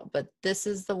talking about, but this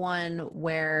is the one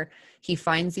where he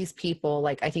finds these people,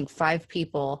 like I think 5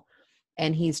 people,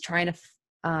 and he's trying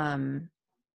to,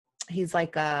 he's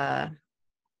like an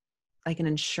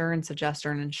insurance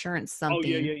adjuster, an insurance something. Oh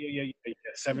yeah.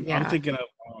 7. Yeah. I'm thinking of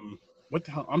what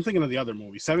the hell? I'm thinking of the other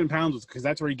movie. 7 Pounds was because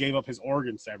that's where he gave up his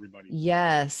organs to everybody.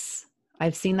 Yes.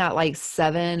 I've seen that like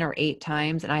 7 or 8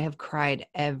 times, and I have cried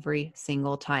every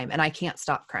single time, and I can't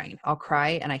stop crying. I'll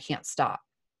cry and I can't stop.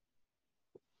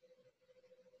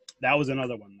 That was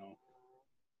another one, though.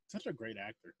 Such a great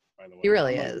actor, by the way. He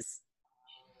really is.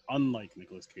 Unlike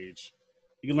Nicolas Cage.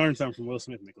 You can learn something from Will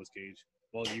Smith, Nicolas Cage.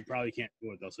 Well, you probably can't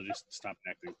do it, though, so just stop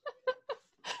acting.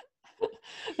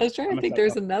 I was trying to think.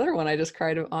 There's another one I just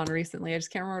cried on recently. I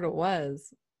just can't remember what it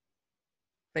was.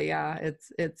 But yeah,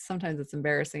 it's sometimes it's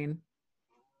embarrassing.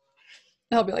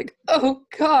 I'll be like, oh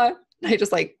God. And I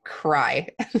just like cry.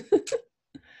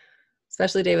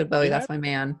 Especially David Bowie. That's my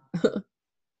man.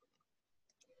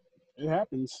 It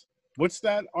happens. What's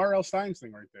that R.L. Stine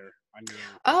thing right there on your?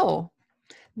 Oh,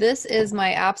 this is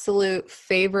my absolute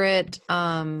favorite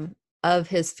of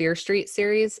his Fear Street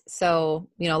series. So,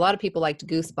 a lot of people liked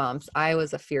Goosebumps. I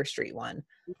was a Fear Street one.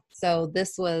 So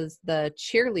this was the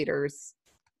cheerleaders.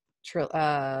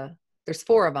 There's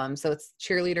 4 of them. So it's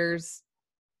cheerleaders.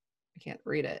 I can't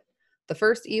read it. The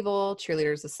first evil,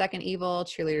 cheerleaders the second evil,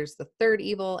 cheerleaders the third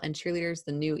evil, and cheerleaders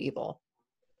the new evil.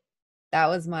 That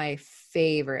was my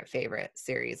favorite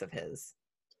series of his.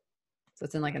 So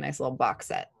it's in like a nice little box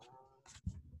set.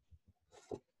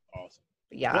 Awesome.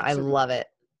 Yeah, I love it.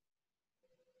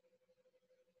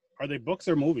 Are they books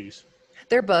or movies?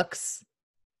 They're books.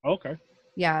 Okay.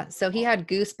 Yeah. So he had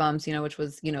Goosebumps, which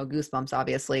was, Goosebumps,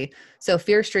 obviously. So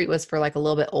Fear Street was for like a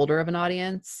little bit older of an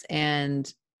audience. And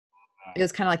it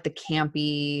was kind of like the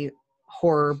campy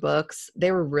horror books.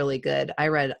 They were really good. I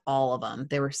read all of them.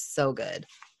 They were so good.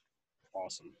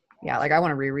 Awesome. Yeah. Like I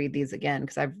want to reread these again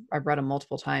because I've read them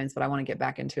multiple times, but I want to get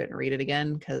back into it and read it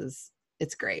again because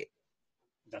it's great.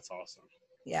 That's awesome.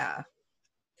 Yeah.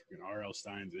 R.L.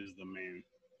 Stine is the man.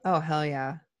 Oh, hell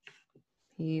yeah.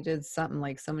 He did something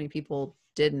like so many people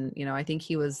didn't. I think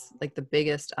he was like the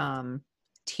biggest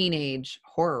teenage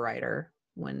horror writer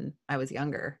when I was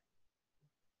younger.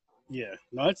 Yeah.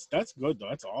 No, that's good though.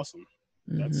 That's awesome.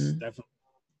 That's definitely.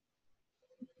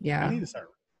 Yeah. I need to start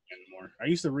reading more. I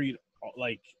used to read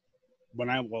like when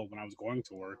I was going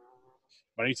to work,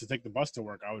 but I used to take the bus to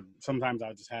work. I would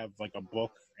just have like a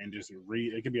book and just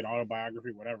read. It could be an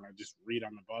autobiography, whatever. And I just read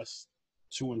on the bus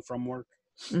to and from work.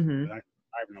 Mm-hmm. I'm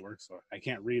driving to work, so I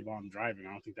can't read while I'm driving.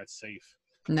 I don't think that's safe.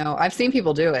 No, I've seen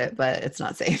people do it, but it's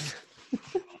not safe.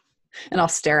 And I'll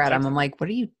stare at them. I'm like, what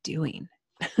are you doing?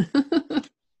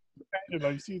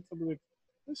 You see something like,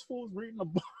 this fool's reading a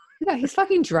book. Yeah, he's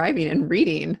fucking driving and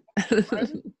reading. Yeah,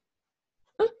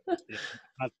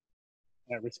 not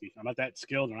that risky. I'm not that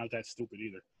skilled. I'm not that stupid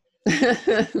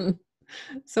either.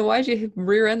 So why'd you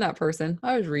rear end that person?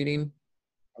 I was reading.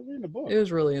 I was reading a book. It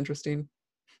was really interesting.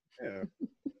 Yeah.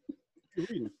 You're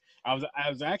reading. I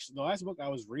was actually the last book I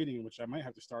was reading, which I might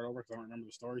have to start over because I don't remember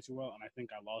the story too well, and I think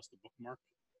I lost the bookmark.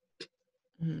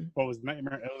 Mm-hmm. But it was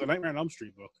a Nightmare on Elm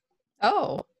Street book.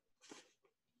 Oh.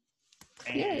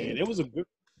 And it was a good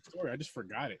story. I just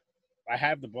forgot it. I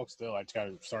have the book still. I just got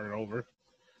to start it over.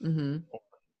 Mm-hmm.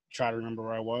 Try to remember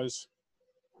where I was.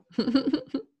 I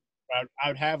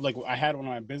would have I had one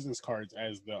of my business cards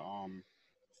as the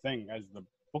as the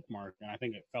bookmark, and I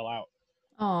think it fell out.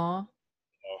 Aw.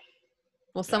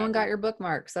 Well, someone got your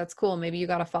bookmarks. That's cool. Maybe you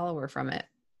got a follower from it.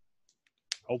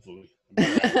 Hopefully.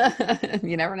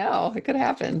 You never know. It could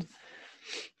have happened.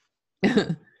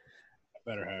 I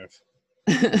better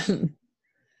have.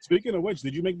 Speaking of which,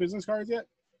 did you make business cards yet?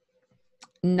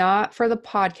 Not for the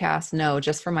podcast. No,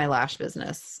 just for my lash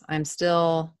business. I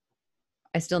still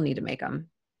need to make them.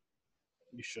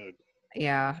 You should.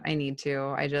 Yeah, I need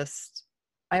to.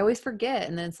 I always forget.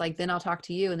 And then it's like, then I'll talk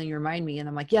to you and then you remind me and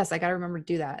I'm like, yes, I got to remember to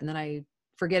do that. And then I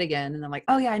forget again. And I'm like,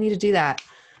 oh yeah, I need to do that.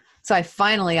 So I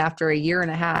finally, after a year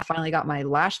and a half, finally got my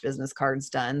Lash business cards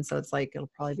done. So it's like, it'll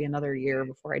probably be another year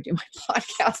before I do my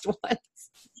podcast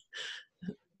once.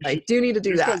 I do need to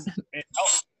do Just that. 'cause it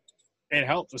helps. It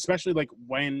helps, especially like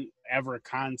whenever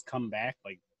cons come back,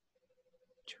 like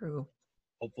True.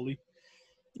 hopefully,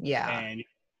 Yeah. and you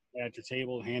at your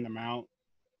table, hand them out.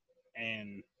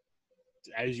 And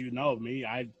as you know, me,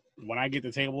 when I get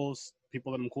the tables,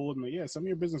 people that I'm cool with, I'm like, yeah, send me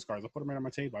your business cards. I'll put them right on my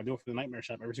table. I do it for the Nightmare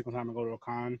Shop every single time I go to a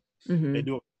con. Mm-hmm. They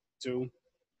do it too.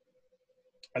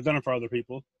 I've done it for other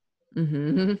people.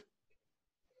 Mm-hmm.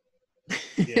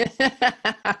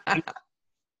 Yeah.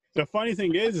 The funny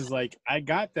thing is like I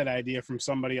got that idea from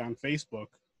somebody on Facebook,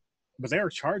 but they were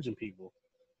charging people.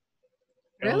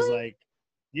 It was Really? like,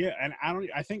 yeah, and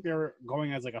I think they were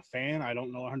going as like a fan. I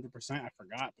don't know 100%. I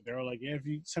forgot, but they were like, yeah, if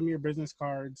you send me your business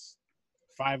cards,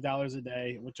 $5 a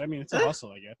day, which I mean, it's a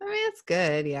hustle, I guess. I mean, it's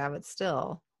good. Yeah, but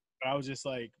still. But I was just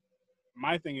like,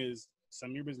 my thing is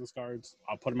send me your business cards.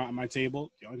 I'll put them out on my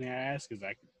table. The only thing I ask is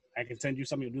I can send you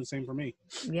something to do the same for me.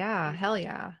 Yeah. Hell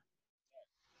yeah.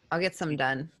 I'll get some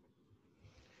done.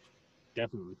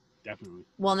 Definitely.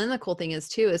 Well, and then the cool thing is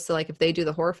too, is so like if they do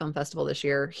the horror film festival this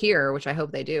year here, which I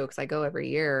hope they do, because I go every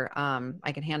year,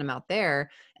 I can hand them out there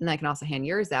and then I can also hand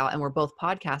yours out. And we're both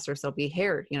podcasters. So it'll be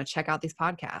here, check out these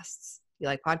podcasts. You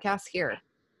like podcasts? Here.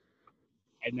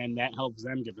 And then that helps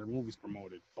them get their movies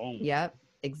promoted. Boom. Yep,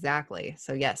 exactly.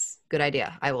 So yes, good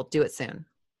idea. I will do it soon.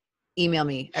 Email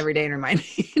me every day and remind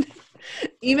me.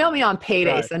 Email me on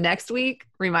payday. Right. So next week,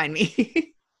 remind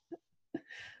me.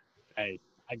 Hey,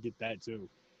 I get that too.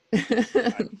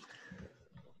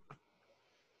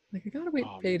 Like I gotta wait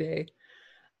payday.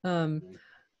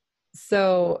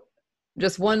 So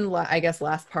just one I guess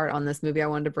last part on this movie I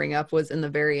wanted to bring up was in the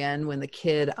very end when the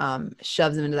kid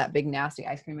shoves him into that big nasty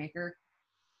ice cream maker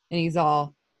and he's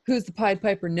all, who's the Pied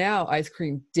Piper now, ice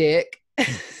cream dick?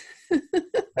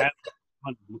 That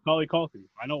Macaulay Culkin.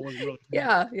 I know it wasn't really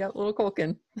yeah little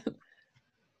Culkin.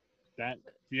 that.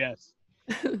 Yes.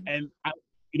 And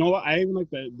you know what? I even like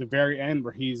the very end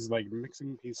where he's like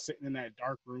mixing. He's sitting in that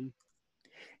dark room.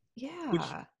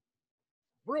 Yeah.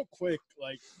 Real quick,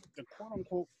 like the quote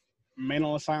unquote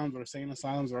mental asylums or insane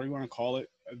asylums, whatever you want to call it,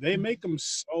 they make them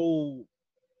so.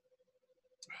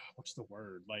 What's the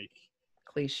word? Like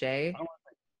Cliche.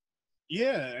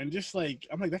 Yeah, and just like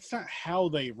I'm like, that's not how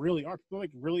they really are. People are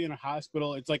like really in a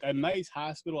hospital. It's like a nice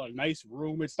hospital, a nice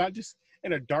room. It's not just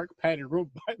in a dark padded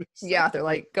room by themselves. Yeah, they're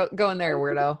like, go in there,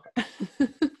 weirdo.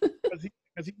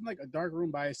 Because he's in like a dark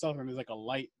room by himself, and there's like a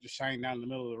light just shining down in the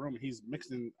middle of the room. And he's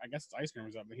mixing, I guess, the ice cream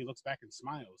or something. He looks back and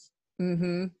smiles.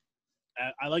 Mm-hmm.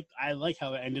 I like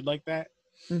how it ended like that.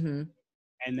 Mm-hmm.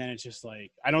 And then it's just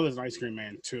like, I know there's an Ice Cream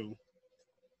Man too.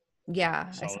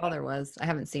 Yeah, So, I saw there was. I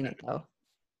haven't seen it though.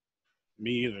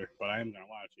 Me either, but I am gonna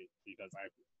watch it because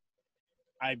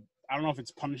I don't know if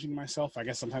it's punishing myself. I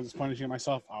guess sometimes it's punishing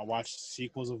myself. I'll watch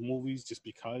sequels of movies just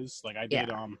because. Like I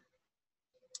did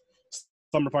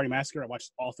Slumber Party Massacre. I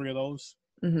watched all three of those.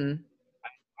 Mm-hmm.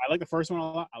 I like the first one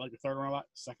a lot. I like the third one a lot.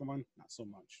 The second one, not so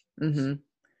much. Mm-hmm.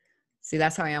 See,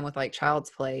 that's how I am with like Child's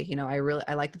Play.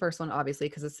 I like the first one obviously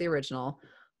because it's the original,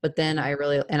 but then I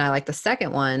like the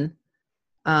second one.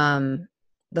 The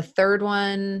third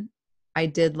one I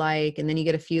did like, and then you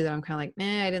get a few that I'm kind of like,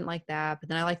 I didn't like that. But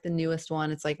then I like the newest one.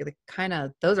 It's like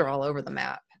those are all over the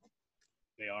map.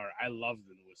 They are. I love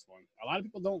the newest one. A lot of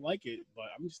people don't like it, but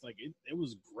I'm just like, it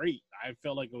was great. I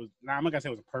felt like it was, now I'm not gonna say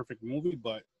it was a perfect movie,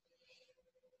 but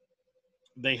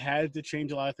they had to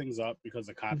change a lot of things up because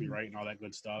of copyright and all that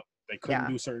good stuff. They couldn't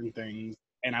do certain things.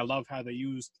 And I love how they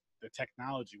used the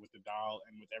technology with the doll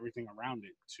and with everything around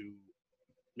it to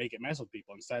make it mess with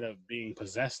people instead of being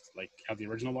possessed like how the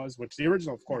original was, which the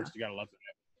original, of course, you gotta love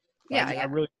that. I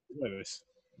really enjoy this.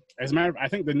 As a matter of, I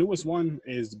think the newest one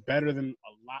is better than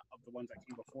a lot of the ones that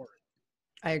came before it.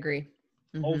 I agree.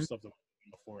 Mm-hmm. Most of them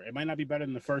before. It might not be better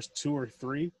than the first two or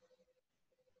three,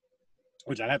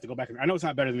 which I'd have to go back and I know it's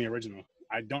not better than the original.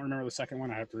 I don't remember the second one.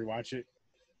 I have to rewatch it.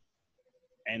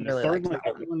 And the third one,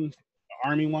 the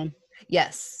army one.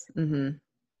 Yes. Mm-hmm.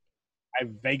 I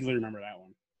vaguely remember that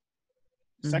one.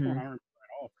 The second one I don't remember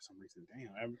at all for some reason.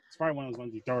 Damn, it's probably one of those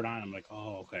ones you throw it on. I'm like,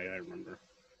 oh, okay, I remember.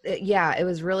 It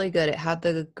was really good. It had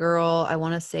the girl, I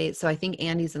want to say, so I think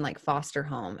Andy's in like foster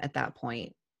home at that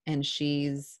point, and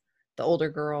she's the older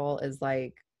girl is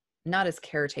like not his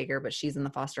caretaker, but she's in the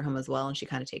foster home as well, and she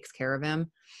kind of takes care of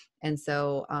him. And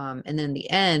so, and then in the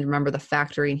end, remember the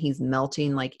factory, and he's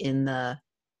melting like in the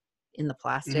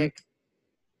plastic.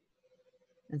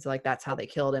 And so like that's how they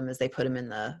killed him, is they put him in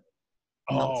the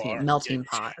Oh, all right. melting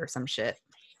pot or some shit.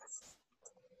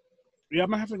 Yeah, I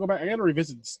might have to go back. I got to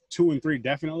revisit 2 and 3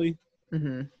 definitely,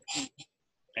 Mm-hmm.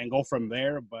 and go from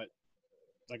there. But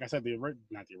like I said,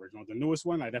 not the original, the newest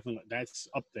one, that's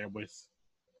up there with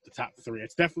the top 3.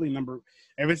 It's definitely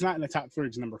if it's not in the top 3,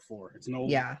 it's number 4. It's no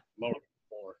Yeah. lower than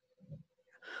 4.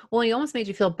 Well, he almost made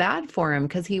you feel bad for him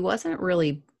because he wasn't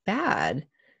really bad.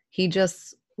 He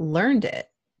just learned it.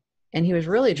 And he was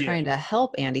really Yeah. trying to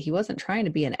help Andy. He wasn't trying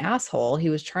to be an asshole. He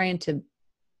was trying to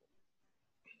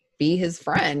be his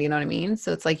friend. You know what I mean?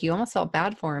 So it's like you almost felt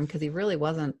bad for him because he really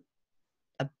wasn't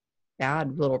a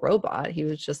bad little robot. He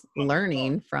was just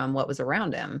learning from what was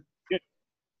around him. Yeah.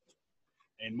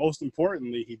 And most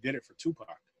importantly, he did it for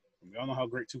Tupac. We all know how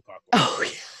great Tupac was. Oh,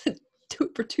 yeah. Do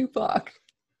it for Tupac.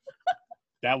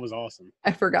 That was awesome.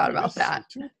 I forgot about that.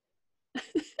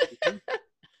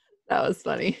 That was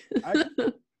funny. I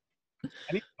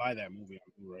need to buy that movie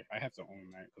on Blu-ray. I have to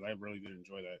own that because I really did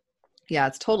enjoy that. Yeah,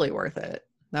 it's totally worth it.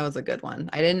 That was a good one.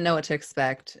 I didn't know what to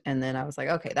expect. And then I was like,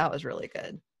 okay, that was really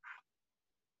good.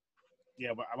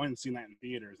 Yeah, but I went and seen that in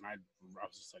theaters, and I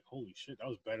was just like, holy shit, that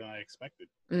was better than I expected.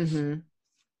 Mm-hmm.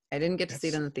 I didn't get to see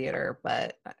it in the theater,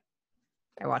 but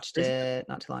I watched it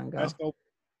not too long ago. Let's go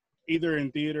either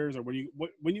in theaters or when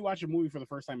you watch a movie for the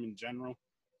first time in general,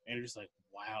 and you're just like,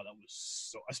 wow, that was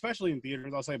so, especially in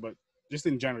theaters, I'll say, but just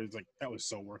in general, it's like, that was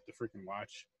so worth the freaking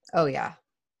watch. Oh, yeah.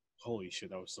 Holy shit,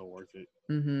 that was so worth it.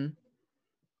 Mm-hmm.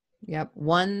 Yep.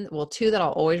 Two that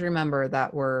I'll always remember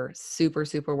that were super,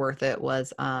 super worth it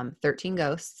was 13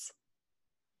 Ghosts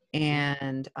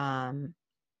and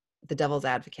The Devil's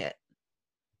Advocate.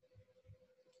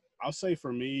 I'll say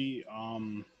for me,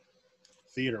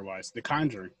 theater-wise, The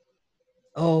Conjuring.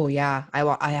 Oh, yeah.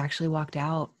 I actually walked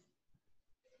out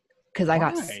because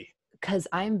because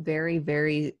I'm very,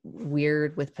 very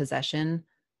weird with possession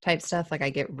type stuff. Like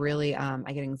I get really,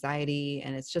 I get anxiety,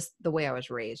 and it's just the way I was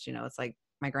raised. You know, it's like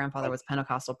my grandfather was a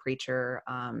Pentecostal preacher.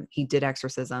 He did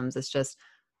exorcisms. It's just,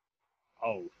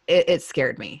 it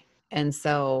scared me. And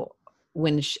so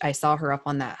when I saw her up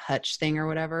on that hutch thing or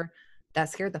whatever, that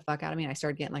scared the fuck out of me. And I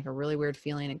started getting like a really weird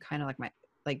feeling and kind of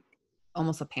like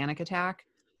almost a panic attack.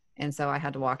 And so I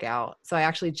had to walk out. So I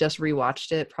actually just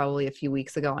rewatched it probably a few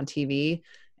weeks ago on TV,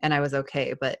 and I was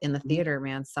okay. But in the theater,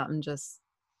 man, something just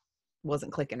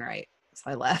wasn't clicking right.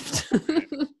 So I left.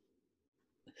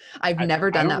 I've never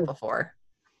done that before.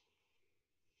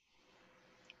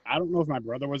 I don't know if my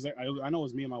brother was there. I know it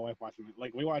was me and my wife watching it.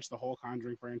 Like, we watched the whole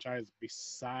Conjuring franchise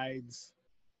besides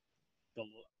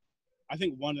I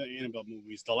think one of the Annabelle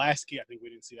movies. The Last Key, I think we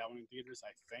didn't see that one in theaters,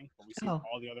 I think. But we see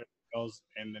all the other Annabelles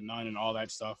and The Nun and all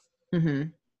that stuff. Mm-hmm.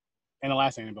 And the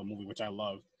last Annabelle movie, which I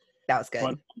loved. That was good.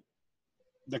 But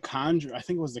The Conjuring, I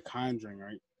think it was The Conjuring,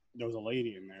 right? There was a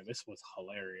lady in there. This was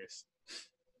hilarious.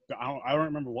 I don't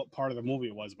remember what part of the movie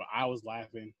it was, but I was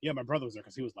laughing. Yeah, my brother was there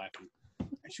because he was laughing.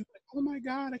 And she was like, oh my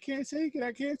God, I can't take it.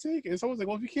 I can't take it. And someone's like,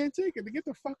 well, if you can't take it, then get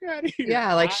the fuck out of here.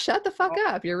 Yeah, like, shut the fuck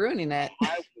up. You're ruining it.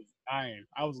 I was dying.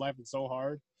 I was laughing so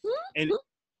hard. And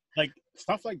like,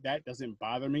 stuff like that doesn't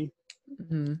bother me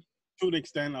to the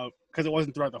extent of, because it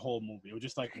wasn't throughout the whole movie. It was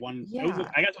just like one, I guess it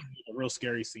was a real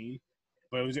scary scene,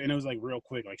 but it was like real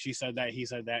quick. Like, she said that, he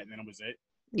said that, and then it was it.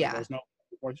 Yeah. There's no,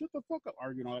 or shut the fuck up,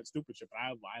 arguing all that stupid shit. But I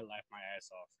laughed my ass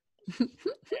off.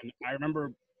 And I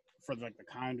remember for like the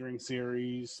Conjuring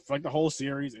series, for like the whole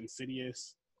series,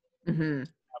 Insidious. Mm-hmm.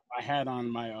 I had on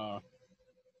my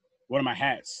one of my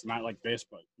hats, not like this,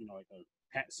 but you know, like a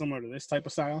hat similar to this type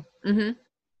of style. Mm-hmm.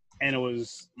 And it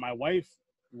was, my wife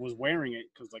was wearing it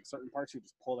because like certain parts she would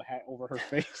just pull the hat over her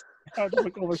face. I would just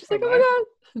look over. She's like, oh my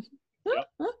God.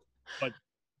 Yep. But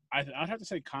I'd have to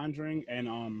say Conjuring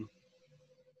and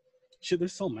shit.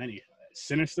 There's so many.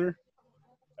 Sinister.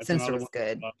 Sinister was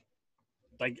good.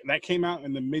 Like, that came out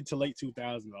in the mid to late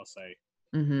 2000s, I'll say.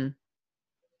 Mm-hmm.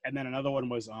 And then another one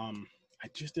was I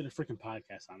just did a freaking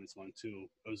podcast on this one too.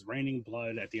 It was Raining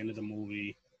Blood at the end of the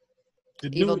movie.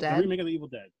 Evil Dead? The remake of the Evil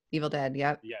Dead. Evil Dead,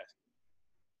 yep. Yes.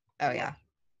 Oh, yeah.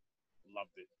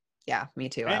 Loved it. Yeah, me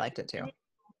too. I liked it too.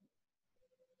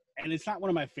 And it's not one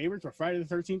of my favorites, but Friday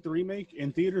the 13th remake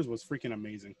in theaters was freaking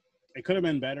amazing. It could have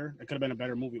been better. It could have been a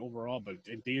better movie overall, but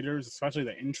in theaters, especially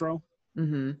the intro,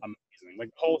 amazing. Like,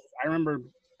 I remember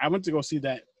I went to go see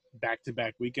that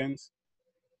back-to-back weekends,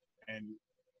 and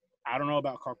I don't know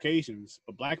about Caucasians,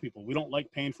 but Black people, we don't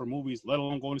like paying for movies, let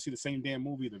alone going to see the same damn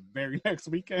movie the very next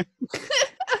weekend.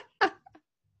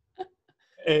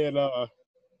 And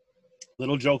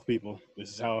little joke, people. This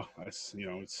is how it's, you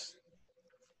know, it's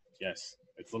a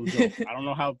little joke. I don't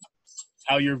know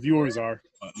how your viewers are,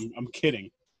 but I'm kidding.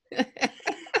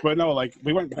 But no, like,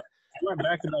 we went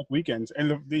back to back weekends,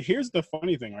 and here's the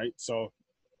funny thing, right? So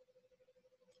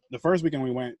the first weekend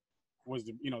we went was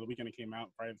the weekend it came out,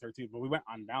 Friday the 13th, but we went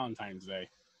on Valentine's Day.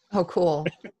 Oh, cool.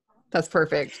 That's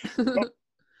perfect.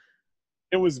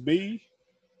 It was me,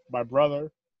 my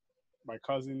brother, my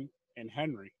cousin, and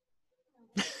Henry.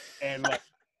 And like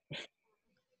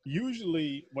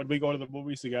usually when we go to the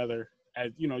movies together,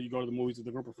 as you go to the movies with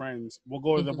a group of friends, we'll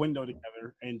go to the window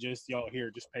together and just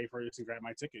just pay for this and grab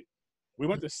my ticket. We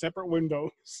went to separate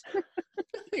windows.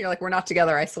 You're like, we're not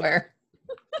together, I swear.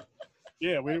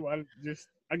 Yeah,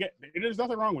 I get there's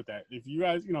nothing wrong with that. If you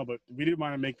guys, but we didn't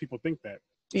want to make people think that.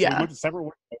 So Yeah. we went to separate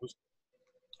windows.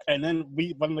 And then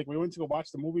when we went to go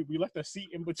watch the movie, we left a seat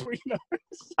in between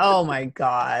us. Oh my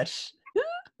gosh.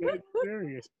 It's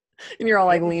serious. And you're all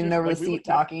like It was leaning just, over like, the we seat looked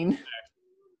talking.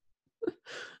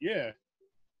 Yeah.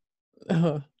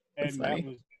 Oh, that's And funny. that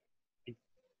was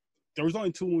there was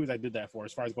only 2 movies I did that for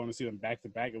as far as going to see them back to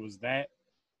back. It was that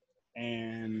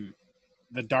and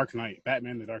The Dark Knight,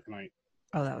 Batman The Dark Knight.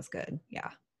 Oh, that was good. Yeah.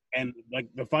 And like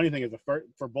the funny thing is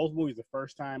for both movies, the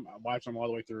first time I watched them all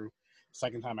the way through.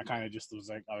 Second time I kind of just was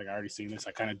like, I already seen this.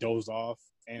 I kind of dozed off,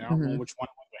 and I don't know which one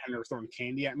it was, but Henry was throwing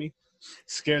candy at me.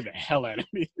 Scared the hell out of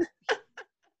me.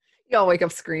 You all wake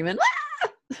up screaming.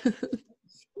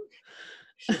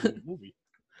 Shit, movie.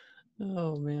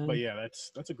 Oh man. But yeah,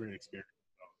 that's a great experience.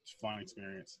 It's a fun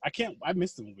experience. I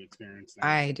missed the movie experience now.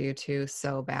 I do too,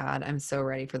 so bad. I'm so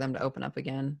ready for them to open up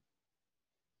again.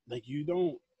 Like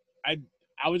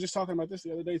I was just talking about this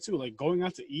the other day too. Like going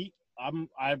out to eat, I'm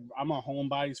a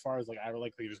homebody as far as like I would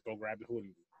like to just go grab the food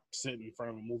and sit in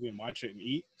front of a movie and watch it and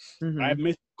eat. Mhm. I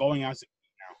miss going out to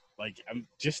eat now. Like I'm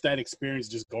just that experience,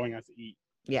 just going out to eat.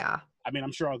 Yeah. I mean,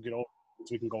 I'm sure I'll get over it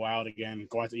so we can go out again,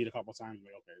 go out to eat a couple times.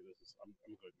 Like, okay, I'm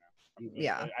good now. I'm good.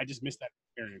 Yeah. I just miss that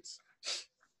experience.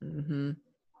 Mhm.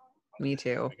 Me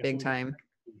too. I guess Big we'll- time.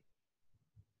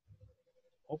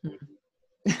 Hopefully.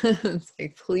 It's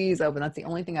like, please open. That's the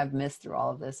only thing I've missed through all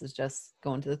of this is just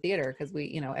going to the theater because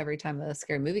we, every time a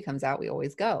scary movie comes out, we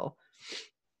always go.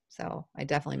 So I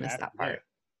definitely missed that part.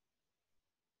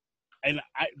 And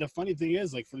the funny thing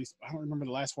is, like, for these, I don't remember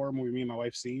the last horror movie me and my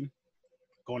wife seen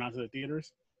going out to the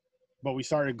theaters, but we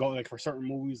started going, like, for certain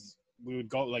movies, we would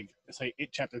go, like, say, It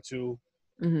Chapter 2,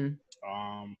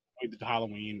 Mm-hmm. we did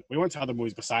Halloween. We went to other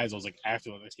movies besides those, like,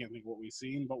 after those. I can't think what we've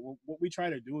seen, but what we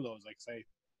try to do, though, is, like, say,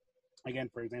 again,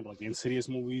 for example, like the Insidious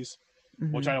movies,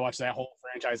 we'll try to watch that whole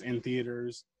franchise in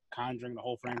theaters, Conjuring, the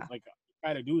whole franchise. Like,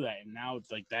 try to do that, and now it's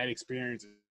like that experience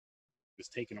is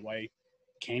taken away.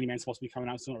 Candyman's supposed to be coming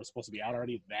out soon, or supposed to be out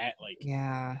already. That, like,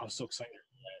 Yeah, I was so excited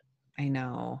for that. I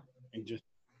know.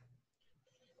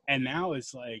 And now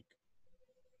it's like,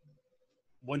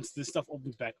 once this stuff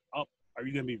opens back up, are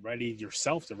you gonna be ready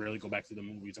yourself to really go back to the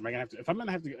movies? Am I gonna have to? If I'm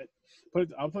gonna have to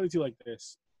I'll put it to you like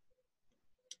this.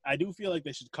 I do feel like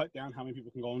they should cut down how many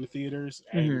people can go into theaters,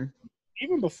 and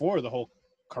even before the whole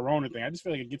Corona thing, I just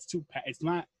feel like it gets it's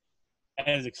not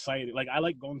as exciting. Like, I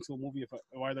like going to a movie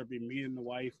whether it be me and the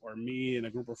wife or me and a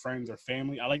group of friends or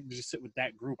family. I like to just sit with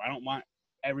that group. I don't want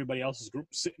everybody else's group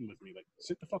sitting with me. Like,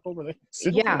 sit the fuck over there.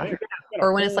 Sit over there.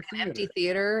 Or when it's like an empty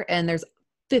theater and there's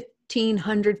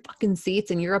 1,500 fucking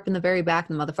seats and you're up in the very back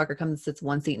and the motherfucker comes and sits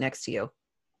one seat next to you.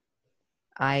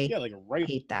 I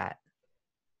hate that.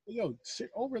 Yo, sit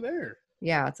over there.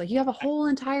 Yeah, it's like you have a whole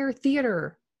entire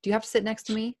theater. Do you have to sit next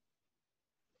to me?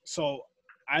 So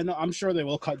I'm sure they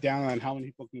will cut down on how many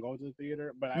people can go to the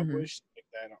theater, but I wish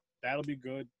that'll be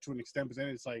good to an extent. But then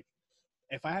it's like,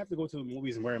 if I have to go to the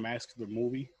movies and wear a mask to the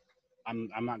movie, I'm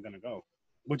not gonna go.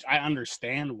 Which I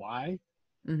understand why,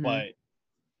 but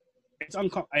it's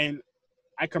uncomfortable. And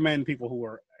I commend people who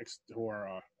are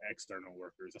external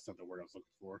workers. That's not the word I was looking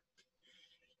for.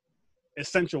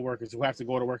 Essential workers who have to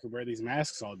go to work and wear these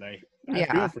masks all day. I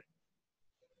feel for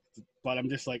you. But I'm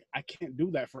just like, I can't do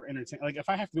that for entertainment. Like, if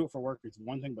I have to do it for work, it's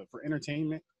one thing, but for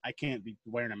entertainment, I can't be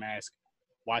wearing a mask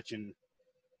watching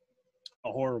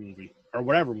a horror movie or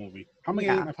whatever movie. How am I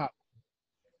gonna eat my pop?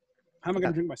 How am I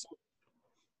gonna drink my soda?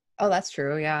 Oh, that's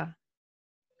true. Yeah,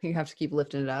 you have to keep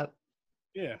lifting it up.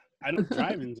 Yeah, I know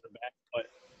drive-ins are back, but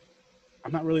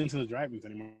I'm not really into the drive-ins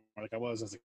anymore like I was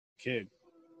as a kid.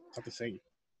 It's not the same.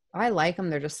 I like them.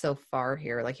 They're just so far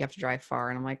here. Like, you have to drive far.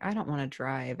 And I'm like, I don't want to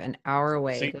drive an hour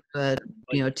away to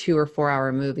a 2 or 4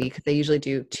 hour movie, because they usually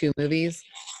do 2 movies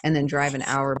and then drive an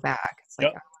hour back. It's like,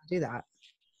 I don't want to do that.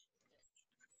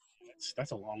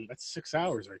 That's 6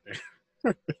 hours right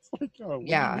there. It's like,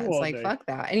 it's like, fuck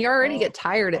that. And you already get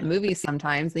tired at movies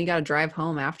sometimes. Then you got to drive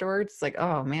home afterwards. It's like,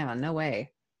 oh man, no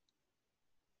way.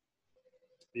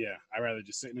 Yeah, I'd rather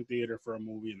just sit in the theater for a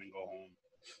movie and then go home.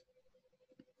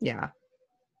 Yeah.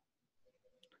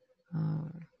 I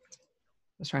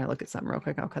was trying to look at something real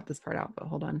quick. I'll cut this part out, but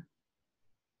hold on.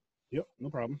 Yep, no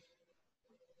problem.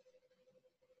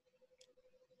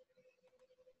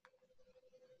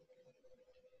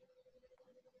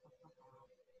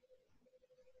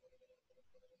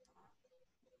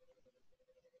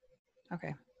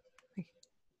 Okay.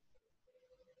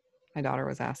 My daughter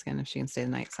was asking if she can stay the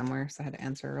night somewhere, so I had to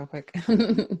answer her real quick.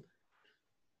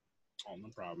 Oh, no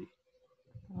problem.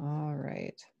 All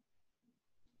right.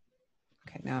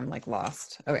 Okay, now I'm like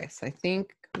lost. Okay, so I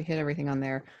think we hit everything on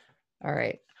there. All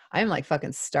right. I'm like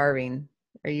fucking starving.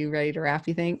 Are you ready to wrap,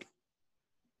 you think?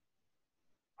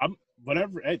 I'm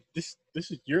whatever. Hey, this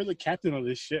is you're the captain of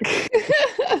this ship.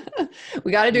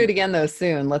 We got to do it again though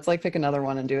soon. Let's like pick another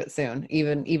one and do it soon.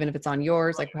 Even if it's on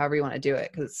yours, like however you want to do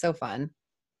it, because it's so fun.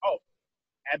 Oh,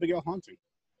 Abigail Haunting.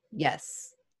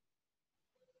 Yes.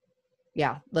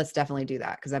 Yeah, let's definitely do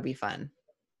that because that'd be fun.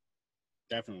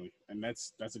 Definitely, and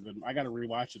that's a good one. I got to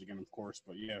rewatch it again, of course,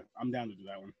 but yeah, I'm down to do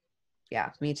that one. Yeah,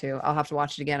 me too. I'll have to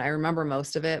watch it again. I remember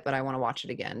most of it, but I want to watch it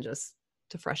again just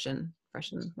to freshen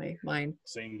my mind.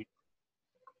 Saying,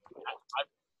 I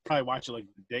probably watch it like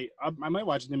the day. I might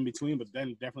watch it in between, but then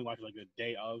definitely watch it like the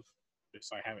day of, just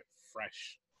so I have it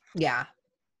fresh. Yeah.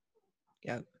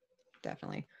 Yep.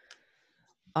 Definitely.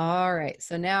 All right.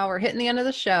 So now we're hitting the end of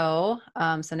the show.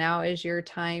 So now is your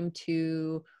time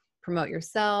to promote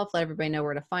yourself, let everybody know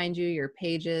where to find you, your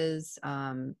pages,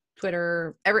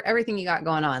 Twitter, everything you got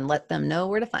going on. Let them know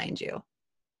where to find you.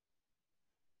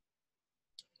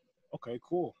 Okay,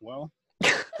 cool. Well,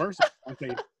 first, I want to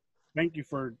say thank you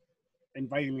for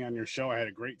inviting me on your show. I had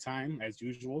a great time, as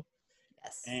usual.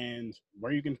 Yes. And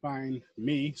where you can find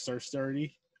me, Sir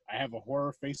Sturdy, I have a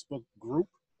horror Facebook group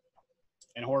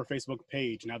and a horror Facebook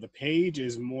page. Now, the page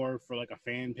is more for like a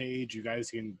fan page. You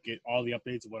guys can get all the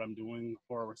updates of what I'm doing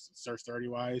for Sir Sturdy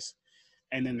wise.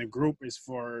 And then the group is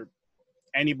for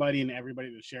anybody and everybody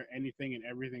to share anything and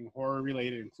everything horror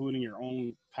related, including your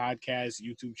own podcasts,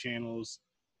 YouTube channels,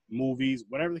 movies,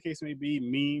 whatever the case may be,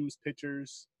 memes,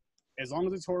 pictures. As long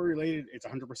as it's horror related, it's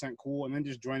 100% cool. And then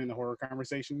just joining the horror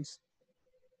conversations.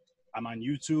 I'm on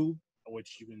YouTube,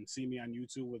 which you can see me on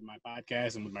YouTube with my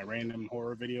podcast and with my random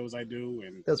horror videos I do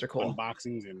and those are cool.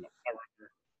 Unboxings and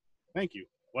whatever. Thank you.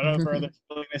 Whatever other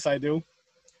silliness I do.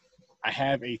 I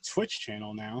have a Twitch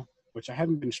channel now, which I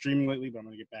haven't been streaming lately, but I'm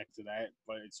going to get back to that.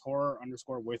 But it's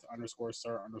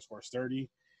horror_with_sir_sturdy.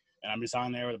 And I'm just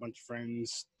on there with a bunch of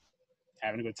friends,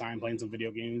 having a good time playing some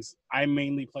video games. I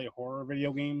mainly play horror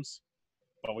video games,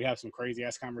 but we have some crazy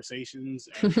ass conversations.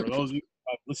 And for those of you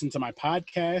who have listened to my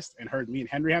podcast and heard me and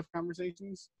Henry have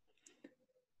conversations,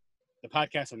 the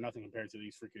podcasts are nothing compared to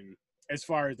these freaking, as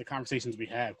far as the conversations we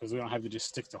have, because we don't have to just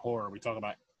stick to horror. We talk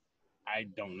about, I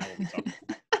don't know what we talk about.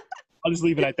 I'll just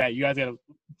leave it at that. You guys got to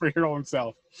for your own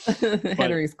self.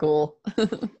 Henry's cool.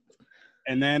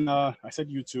 And then I said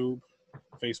YouTube,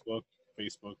 Facebook,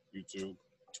 YouTube,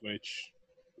 Twitch,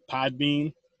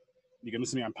 Podbean. You can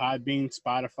listen to me on Podbean,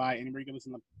 Spotify, anywhere you can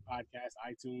listen to the podcast,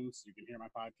 iTunes. You can hear my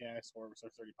podcast, Horror with Sir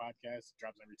 30 Podcast. It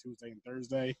drops every Tuesday and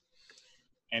Thursday.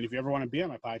 And if you ever want to be on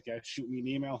my podcast, shoot me an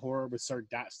email,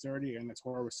 horrorwithsir.sturdy, and that's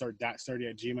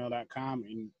horrorwithsir.sturdy@gmail.com.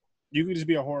 And you can just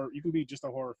be you can be just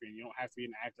a horror fan. You don't have to be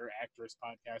an actor, actress,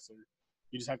 podcaster.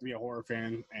 You just have to be a horror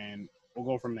fan, and we'll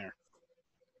go from there.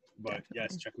 But Definitely.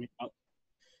 yes, check me out.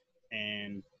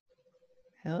 And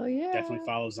Hell yeah. definitely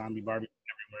follow Zombie Barbie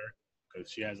everywhere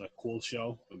because she has a cool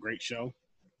show, a great show.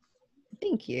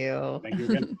 Thank you. Thank you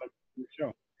again for the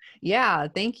show. Yeah,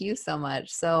 thank you so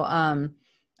much. So,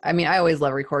 I mean, I always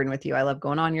love recording with you. I love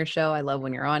going on your show. I love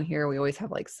when you're on here. We always have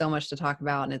like so much to talk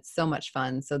about and it's so much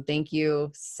fun. So thank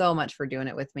you so much for doing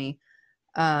it with me.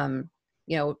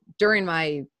 During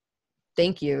my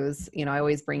thank yous, I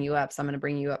always bring you up. So I'm going to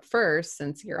bring you up first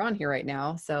since you're on here right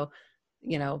now. So,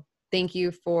 thank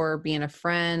you for being a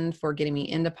friend, for getting me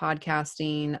into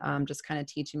podcasting, just kind of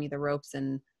teaching me the ropes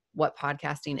and what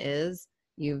podcasting is.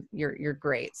 You're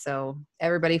great. So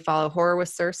everybody follow Horror with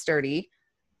Sir Sturdy.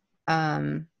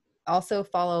 Also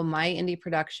follow My Indie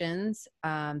Productions.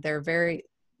 They're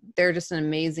just an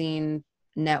amazing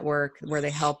network where they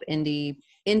help indie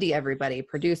everybody,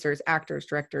 producers, actors,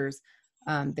 directors.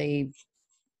 They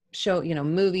show,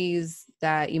 movies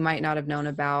that you might not have known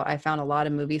about. I found a lot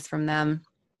of movies from them.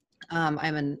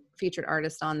 I'm a featured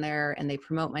artist on there and they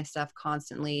promote my stuff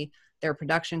constantly. They're a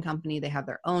production company. They have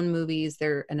their own movies.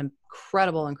 They're an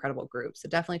incredible group. So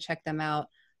definitely check them out.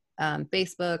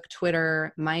 Facebook,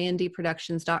 Twitter,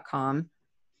 myindieproductions.com.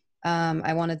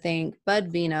 I want to thank Bud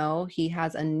Vino. He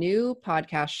has a new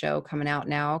podcast show coming out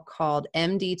now called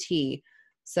MDT.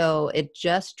 So it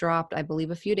just dropped, I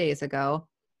believe, a few days ago.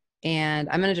 And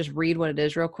I'm going to just read what it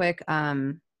is real quick.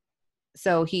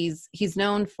 So he's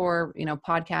known for,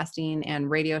 podcasting and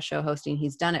radio show hosting.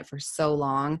 He's done it for so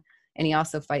long, and he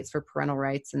also fights for parental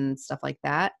rights and stuff like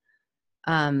that.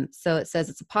 So it says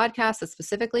it's a podcast that's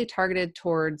specifically targeted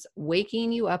towards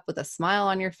waking you up with a smile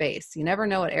on your face. You never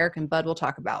know what Eric and Bud will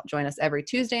talk about. Join us every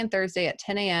Tuesday and Thursday at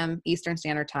 10 a.m. Eastern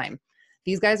Standard Time.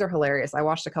 These guys are hilarious. I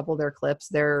watched a couple of their clips.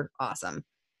 They're awesome.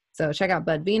 So check out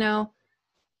Bud Vino.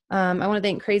 I want to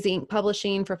thank Crazy Ink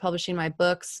Publishing for publishing my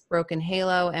books, Broken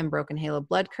Halo and Broken Halo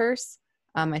Blood Curse.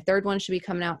 My third one should be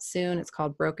coming out soon. It's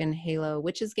called Broken Halo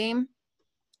Witches Game.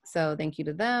 So thank you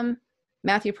to them.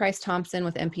 Matthew Price Thompson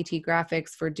with MPT Graphics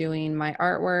for doing my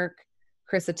artwork.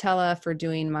 Chris Atella for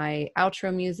doing my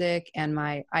outro music and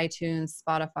my iTunes,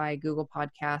 Spotify, Google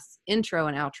Podcasts intro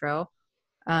and outro.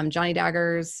 Johnny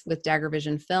Daggers with Dagger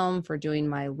Vision Film for doing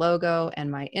my logo and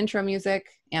my intro music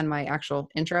and my actual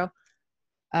intro.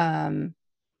 Yeah,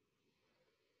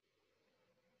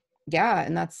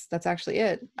 and that's actually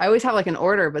it. I always have like an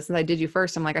order, but since I did you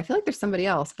first, I'm like, I feel like there's somebody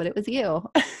else, but it was you.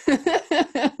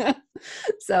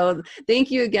 So thank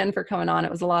you again for coming on.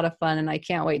 It was a lot of fun, and I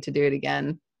can't wait to do it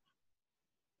again.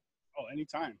 Oh,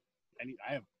 anytime.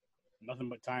 I have nothing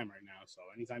but time right now, so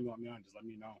anytime you want me on, just let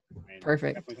me know.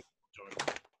 Perfect. Definitely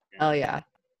enjoy it. Oh yeah.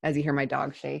 As you hear my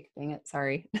dog shake. Dang it.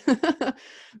 Sorry.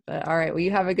 But all right. Well, you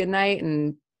have a good night,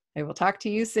 and I will talk to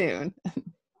you soon.